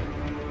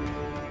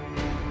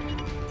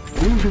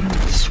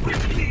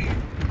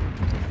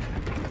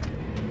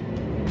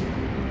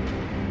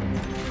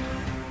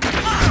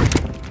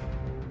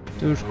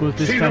 Tu już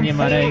kultysta nie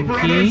ma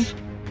ręki.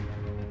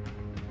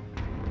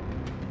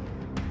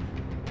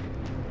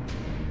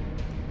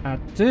 A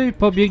ty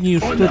pobiegnij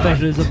już tutaj,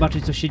 żeby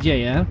zobaczyć, co się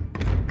dzieje.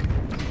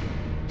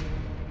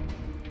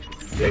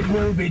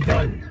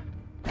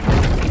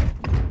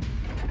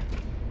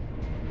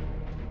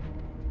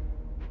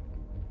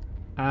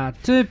 A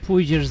ty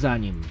pójdziesz za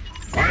nim.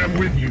 I am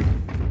with you.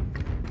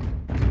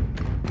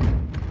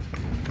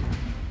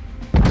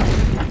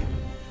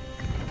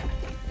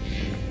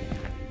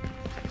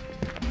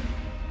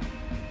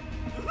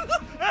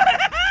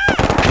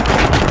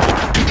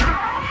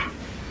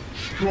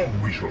 Strong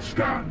we shall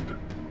stand.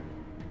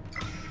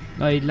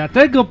 No i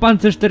dlatego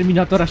pancerz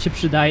Terminatora się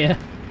przydaje.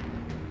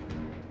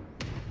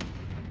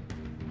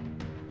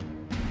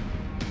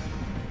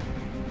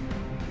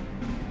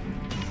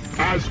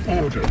 As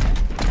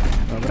ordered.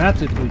 Dobra,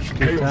 ty pójdź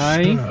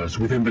tutaj. Chaos stirs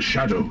within the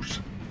shadows.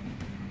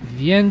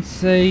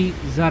 Więcej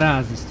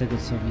zarazy z tego,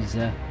 co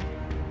widzę.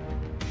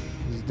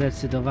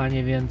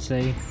 Zdecydowanie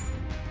więcej.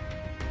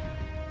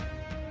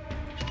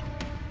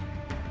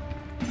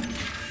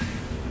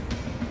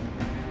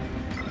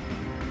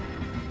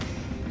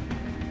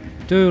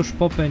 tu już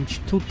popędź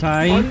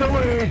tutaj.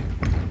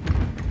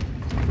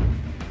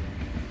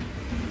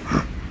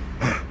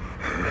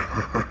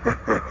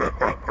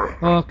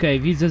 Okej,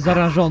 widzę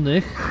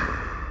zarażonych.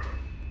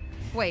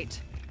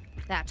 Wait,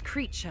 that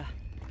creature.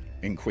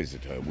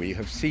 Inquisitor, we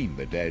have seen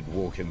the dead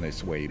walk in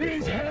this way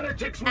before.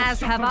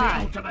 As have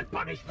I.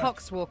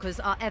 Poxwalkers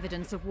are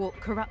evidence of warp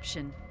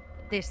corruption.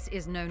 This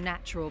is no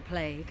natural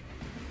plague.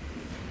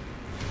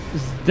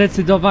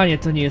 Zdecydowanie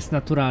to nie jest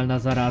naturalna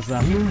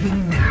zaraza.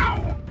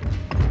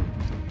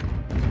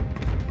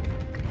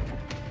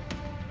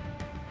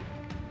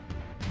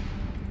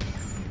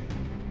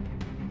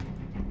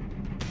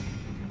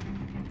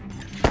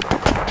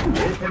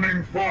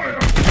 Opening fire!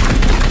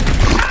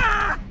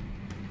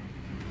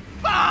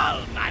 Fall,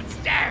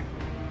 monster!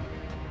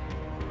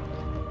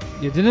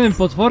 Jedynym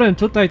potworem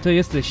tutaj to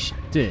jesteś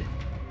ty.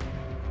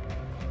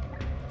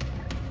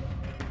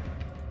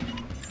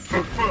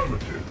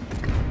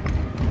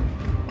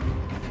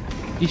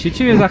 I się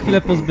ciebie za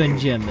chwilę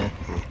pozbędziemy.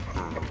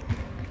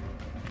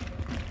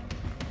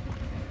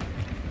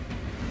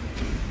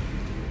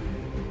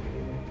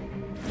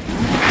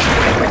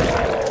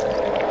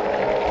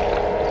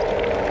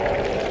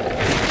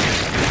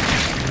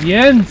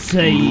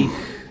 Więcej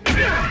ich!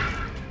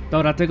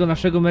 Dobra, tego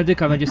naszego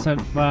medyka będzie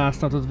trzeba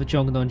stamtąd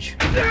wyciągnąć.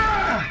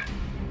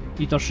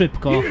 I to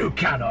szybko.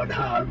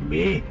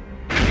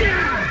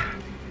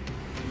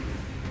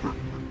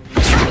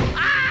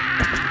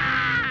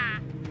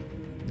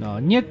 No,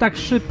 nie tak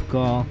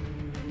szybko.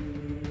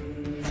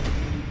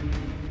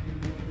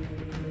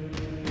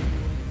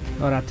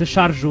 Dobra, ty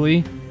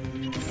szarżuj.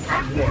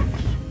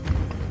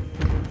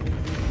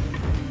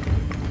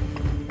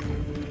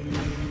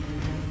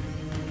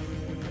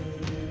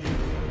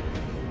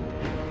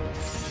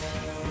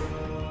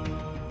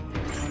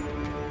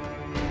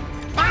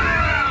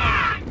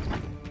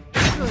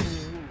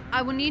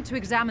 I will need to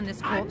examine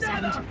this corpse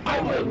and...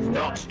 I will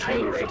not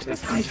tolerate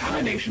this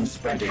contamination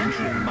spreading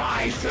to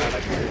my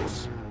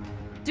servitors.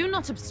 Do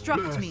not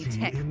obstruct me,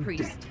 tech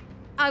priest.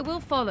 I will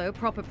follow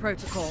proper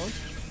protocol.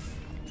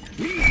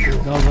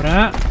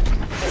 Dobra.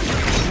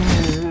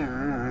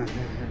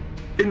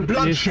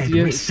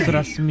 Jest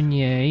coraz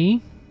mniej.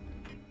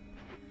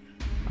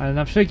 Ale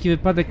na wszelki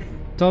wypadek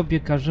tobie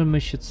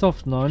każemy się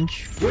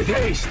cofnąć.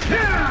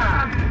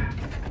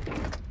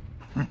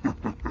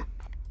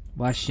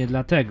 Właśnie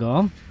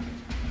dlatego.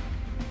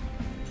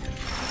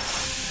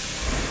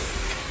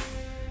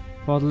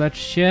 Podlecz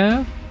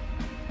się.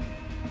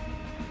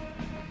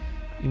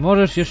 I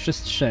możesz jeszcze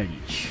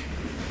strzelić.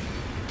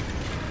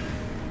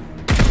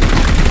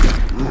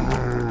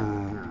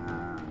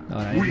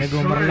 Dobra,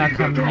 jednego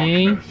marlaka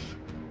mniej.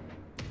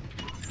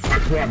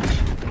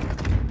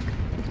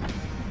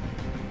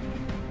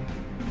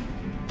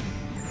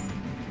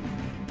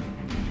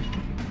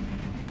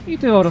 I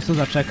ty po prostu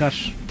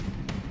zaczekasz.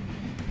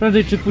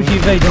 Prędzej czy później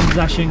wejdą w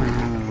zasięg.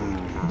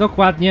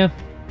 Dokładnie.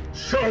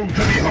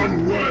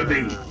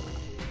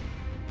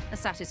 A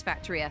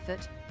satisfactory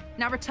effort.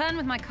 Now return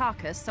with my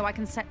carcass so I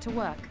can set to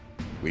work.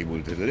 We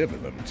will deliver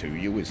them to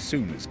you as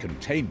soon as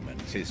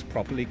containment is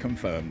properly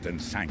confirmed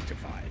and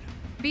sanctified.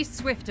 Be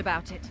swift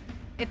about it.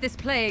 If this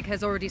plague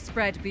has already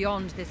spread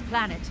beyond this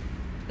planet,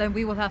 then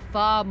we will have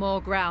far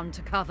more ground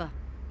to cover.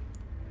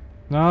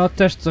 No,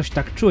 też coś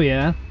tak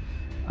czuję.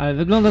 Ale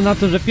wygląda na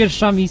to, że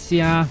pierwsza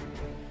misja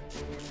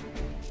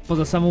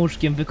poza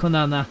samouczkiem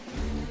wykonana.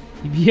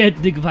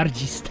 Biedny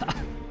gwardzista.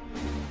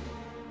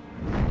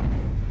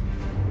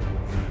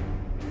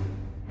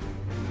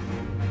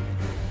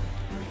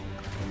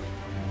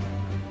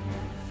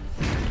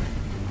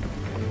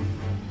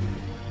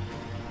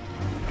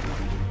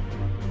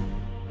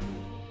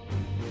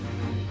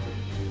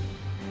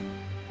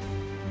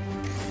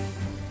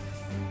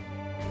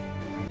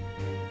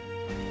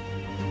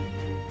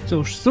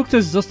 Cóż,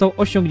 sukces został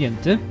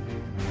osiągnięty.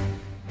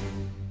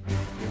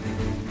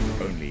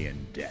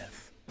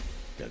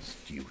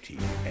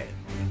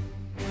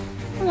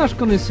 Nasz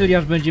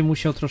konysyliarz będzie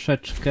musiał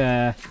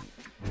troszeczkę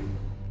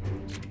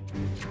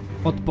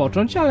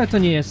odpocząć, ale to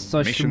nie jest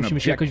coś, czym musimy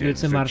się jakoś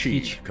wielce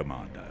martwić.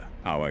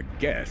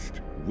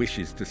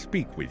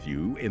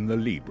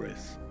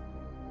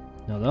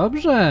 No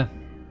dobrze.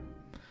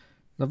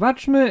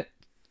 Zobaczmy,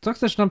 co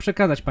chcesz nam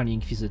przekazać, panie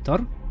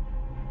inkwizytor.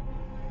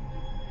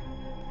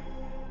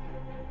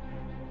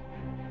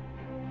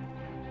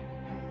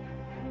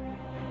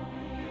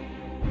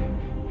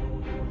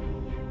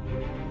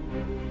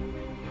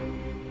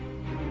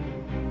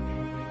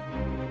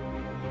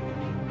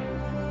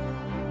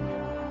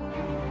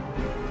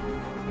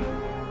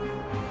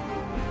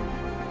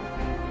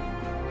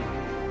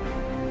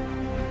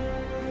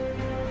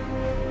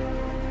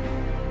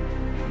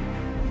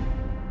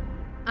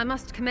 I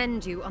must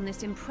commend you on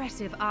this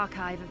impressive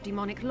archive of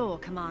demonic lore,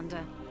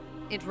 Commander.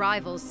 It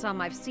rivals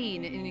some I've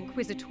seen in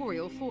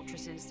inquisitorial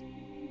fortresses.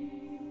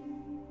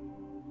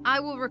 I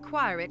will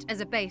require it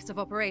as a base of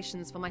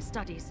operations for my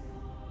studies.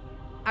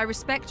 I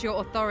respect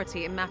your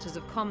authority in matters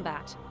of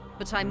combat,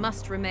 but I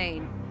must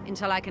remain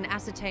until I can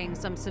ascertain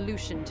some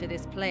solution to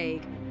this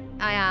plague.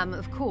 I am,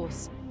 of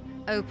course,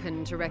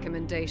 Open to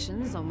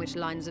recommendations on which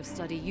lines of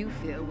study you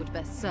feel would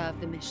best serve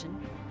the mission.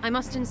 I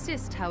must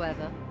insist,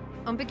 however,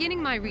 on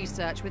beginning my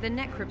research with a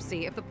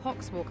necropsy of the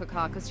poxwalker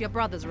carcass your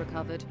brothers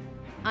recovered.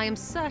 I am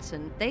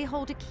certain they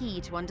hold a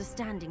key to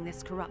understanding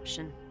this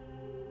corruption.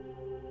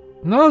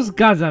 No,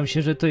 zgadzam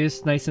się, że to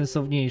jest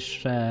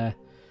najsensowniejsze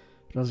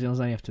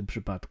rozwiązanie w tym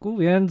przypadku,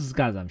 więc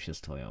zgadzam się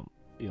z twoją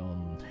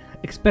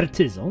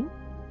ekspertyzą.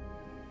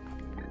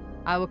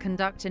 I will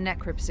conduct a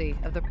necropsy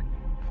of the...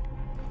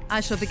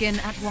 I shall begin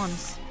at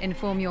once.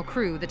 Inform your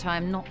crew that I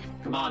am not...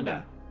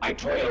 Commander, I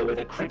toil with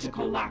a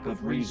critical lack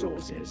of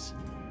resources.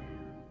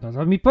 No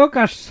to mi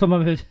pokaż, co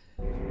mamy w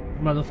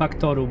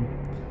manufaktorum.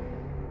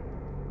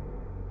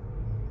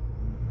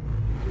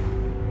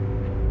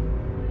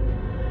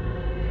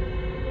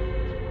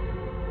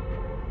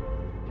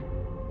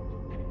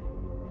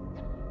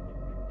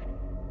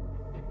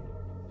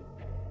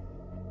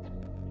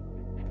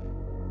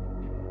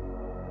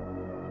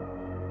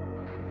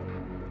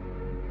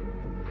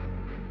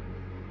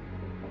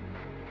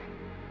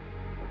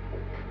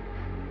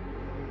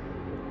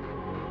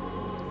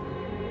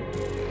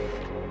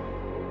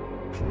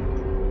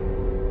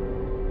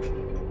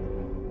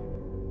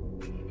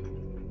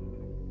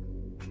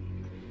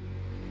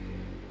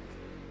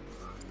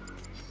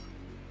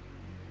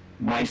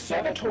 My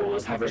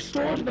servitors have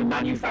restored the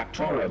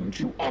manufactorum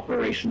to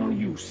operational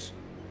use,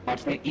 but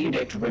the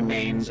edict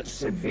remains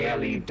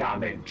severely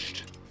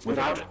damaged.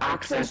 Without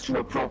access to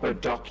a proper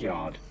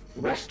dockyard,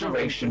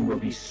 restoration will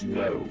be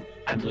slow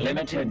and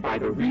limited by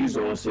the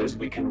resources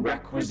we can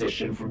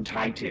requisition from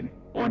Titan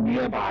or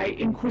nearby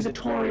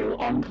inquisitorial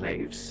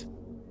enclaves.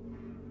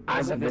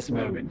 As of this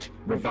moment,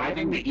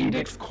 reviving the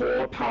edict's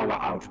core power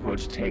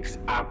output takes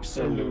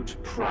absolute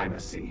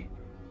primacy.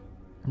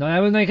 No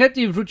ja bym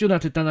najchętniej wrzucił na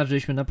Tytana,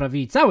 żebyśmy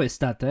naprawili cały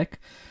statek,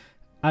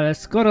 ale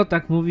skoro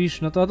tak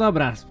mówisz, no to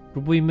dobra,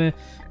 spróbujmy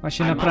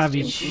właśnie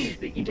naprawić.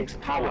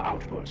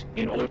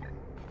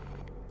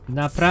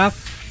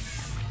 Napraw.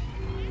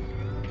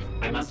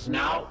 I must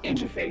now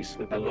interface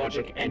with the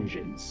logic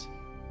engines.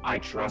 I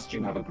trust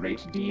you have a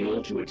great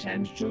deal to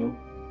attend to.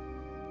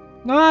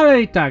 No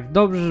ale i tak,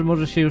 dobrze, że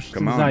może się już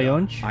tym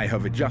zająć. I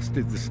have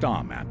adjusted the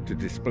star map to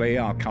display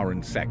our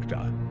current sector.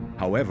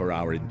 However,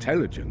 our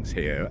intelligence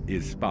here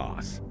is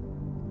sparse.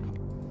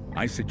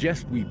 I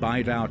suggest we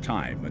bide our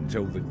time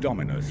until the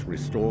Dominus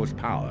restores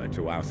power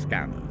to our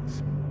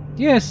scanners.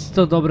 Jest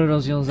to dobre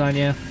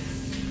rozwiązanie.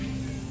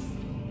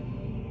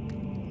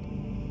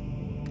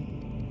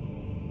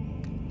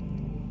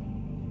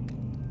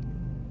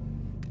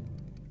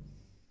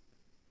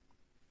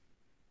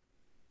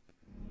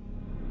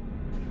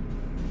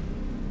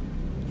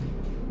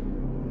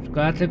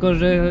 Szkoda tylko,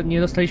 że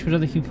nie dostaliśmy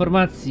żadnych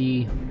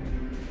informacji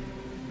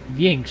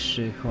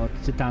większych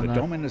od Tytana.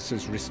 The Dominus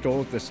has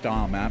restored the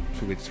star map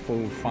to its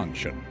full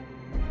function.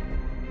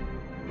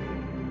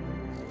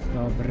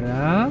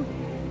 Dobra.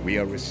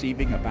 We are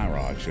receiving a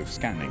barrage of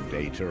scanning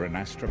data and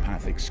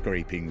astropathic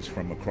scrapings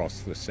from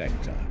across the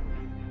sector.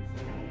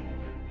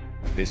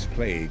 This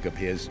plague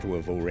appears to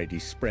have already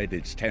spread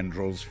its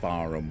tendrils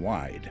far and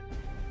wide.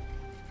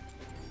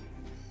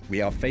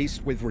 We are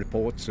faced with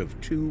reports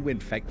of 2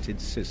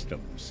 infected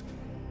systems.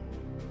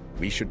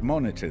 We should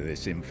monitor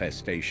this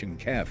infestation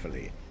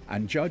carefully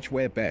and judge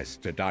where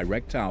best to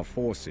direct our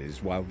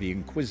forces while the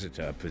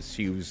Inquisitor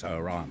pursues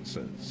her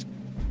answers.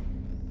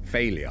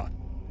 Failure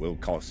will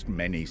cost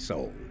many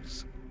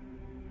souls.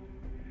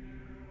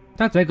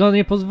 Dlatego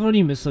nie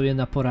pozwolimy sobie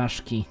na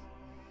porażki.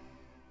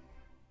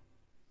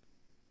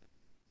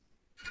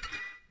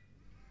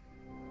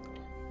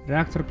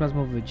 Reaktor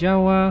plazmowy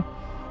działa.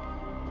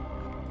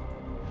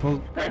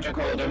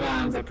 Protocol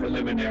demands a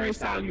preliminary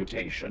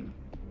salutation.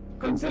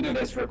 Consider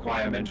this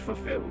requirement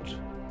fulfilled.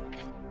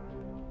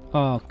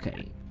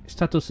 Okej.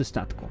 Statusy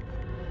statku.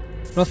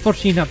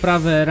 Rozpocznij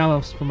naprawę rama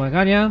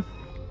wspomagania.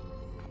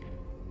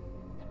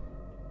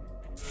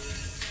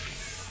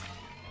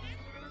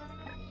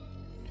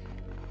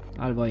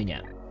 Albo i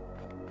nie.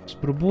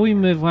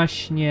 Spróbujmy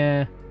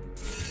właśnie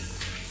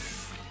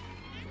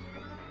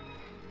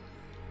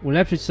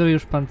ulepszyć sobie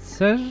już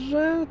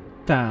pancerze?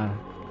 Tak.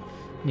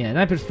 Nie,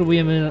 najpierw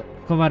spróbujemy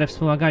komary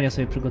wspomagania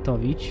sobie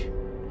przygotowić.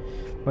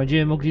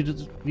 Będziemy mogli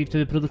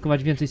wtedy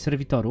produkować więcej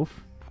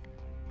serwitorów.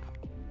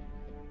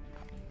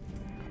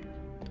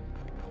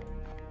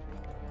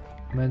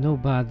 Menu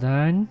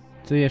badań.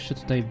 Ty jeszcze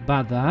tutaj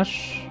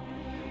badasz.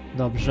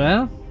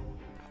 Dobrze.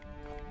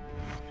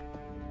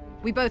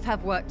 We both have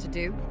work to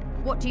do.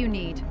 What do you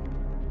need?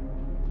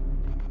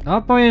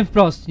 No, powiem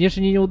wprost,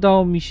 jeszcze nie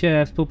udało mi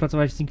się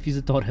współpracować z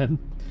Inkwizytorem.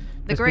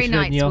 The Grey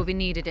Knights will be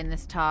needed in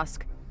this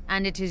task,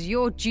 and it is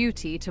your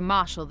duty to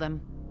marshal them.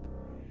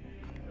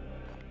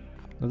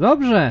 No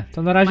dobrze,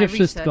 to na razie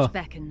wszystko.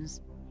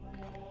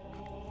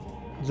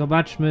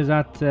 Zobaczmy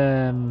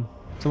zatem,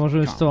 co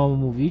możemy z tobą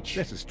mówić.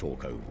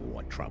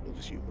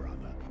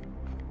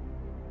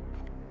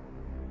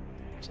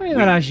 Co i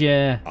na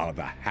razie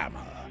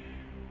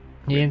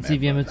mniej więcej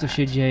wiemy, co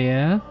się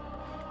dzieje.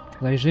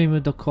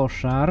 Zajrzyjmy do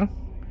koszar.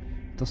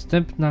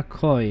 Dostępna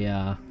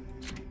koja.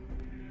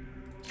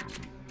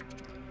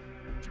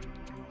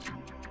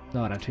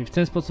 Dobra, czyli w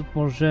ten sposób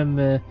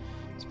możemy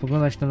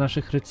spoglądać na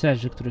naszych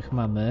rycerzy, których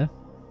mamy.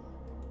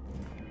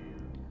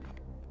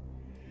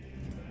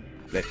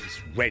 Let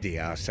us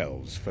ready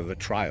ourselves for the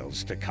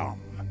trials to come.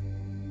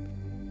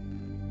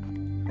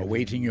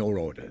 Awaiting your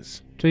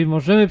orders. Czyli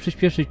możemy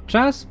przyspieszyć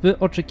czas, by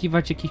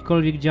oczekiwać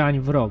jakichkolwiek działań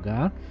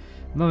wroga.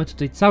 Mamy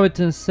tutaj cały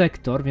ten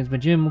sektor, więc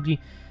będziemy mogli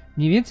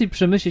mniej więcej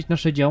przemyśleć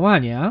nasze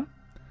działania.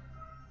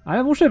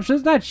 Ale muszę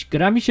przyznać,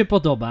 gra mi się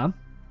podoba.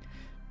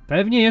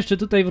 Pewnie jeszcze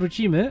tutaj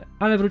wrócimy,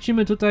 ale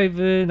wrócimy tutaj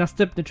w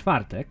następny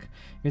czwartek.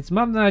 Więc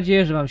mam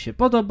nadzieję, że wam się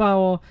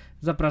podobało.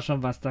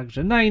 Zapraszam was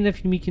także na inne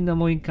filmiki na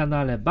moim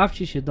kanale.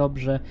 Bawcie się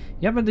dobrze.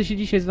 Ja będę się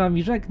dzisiaj z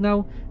wami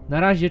żegnał. Na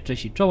razie,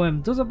 cześć i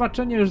czołem. Do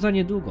zobaczenia już za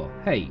niedługo.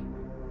 Hej!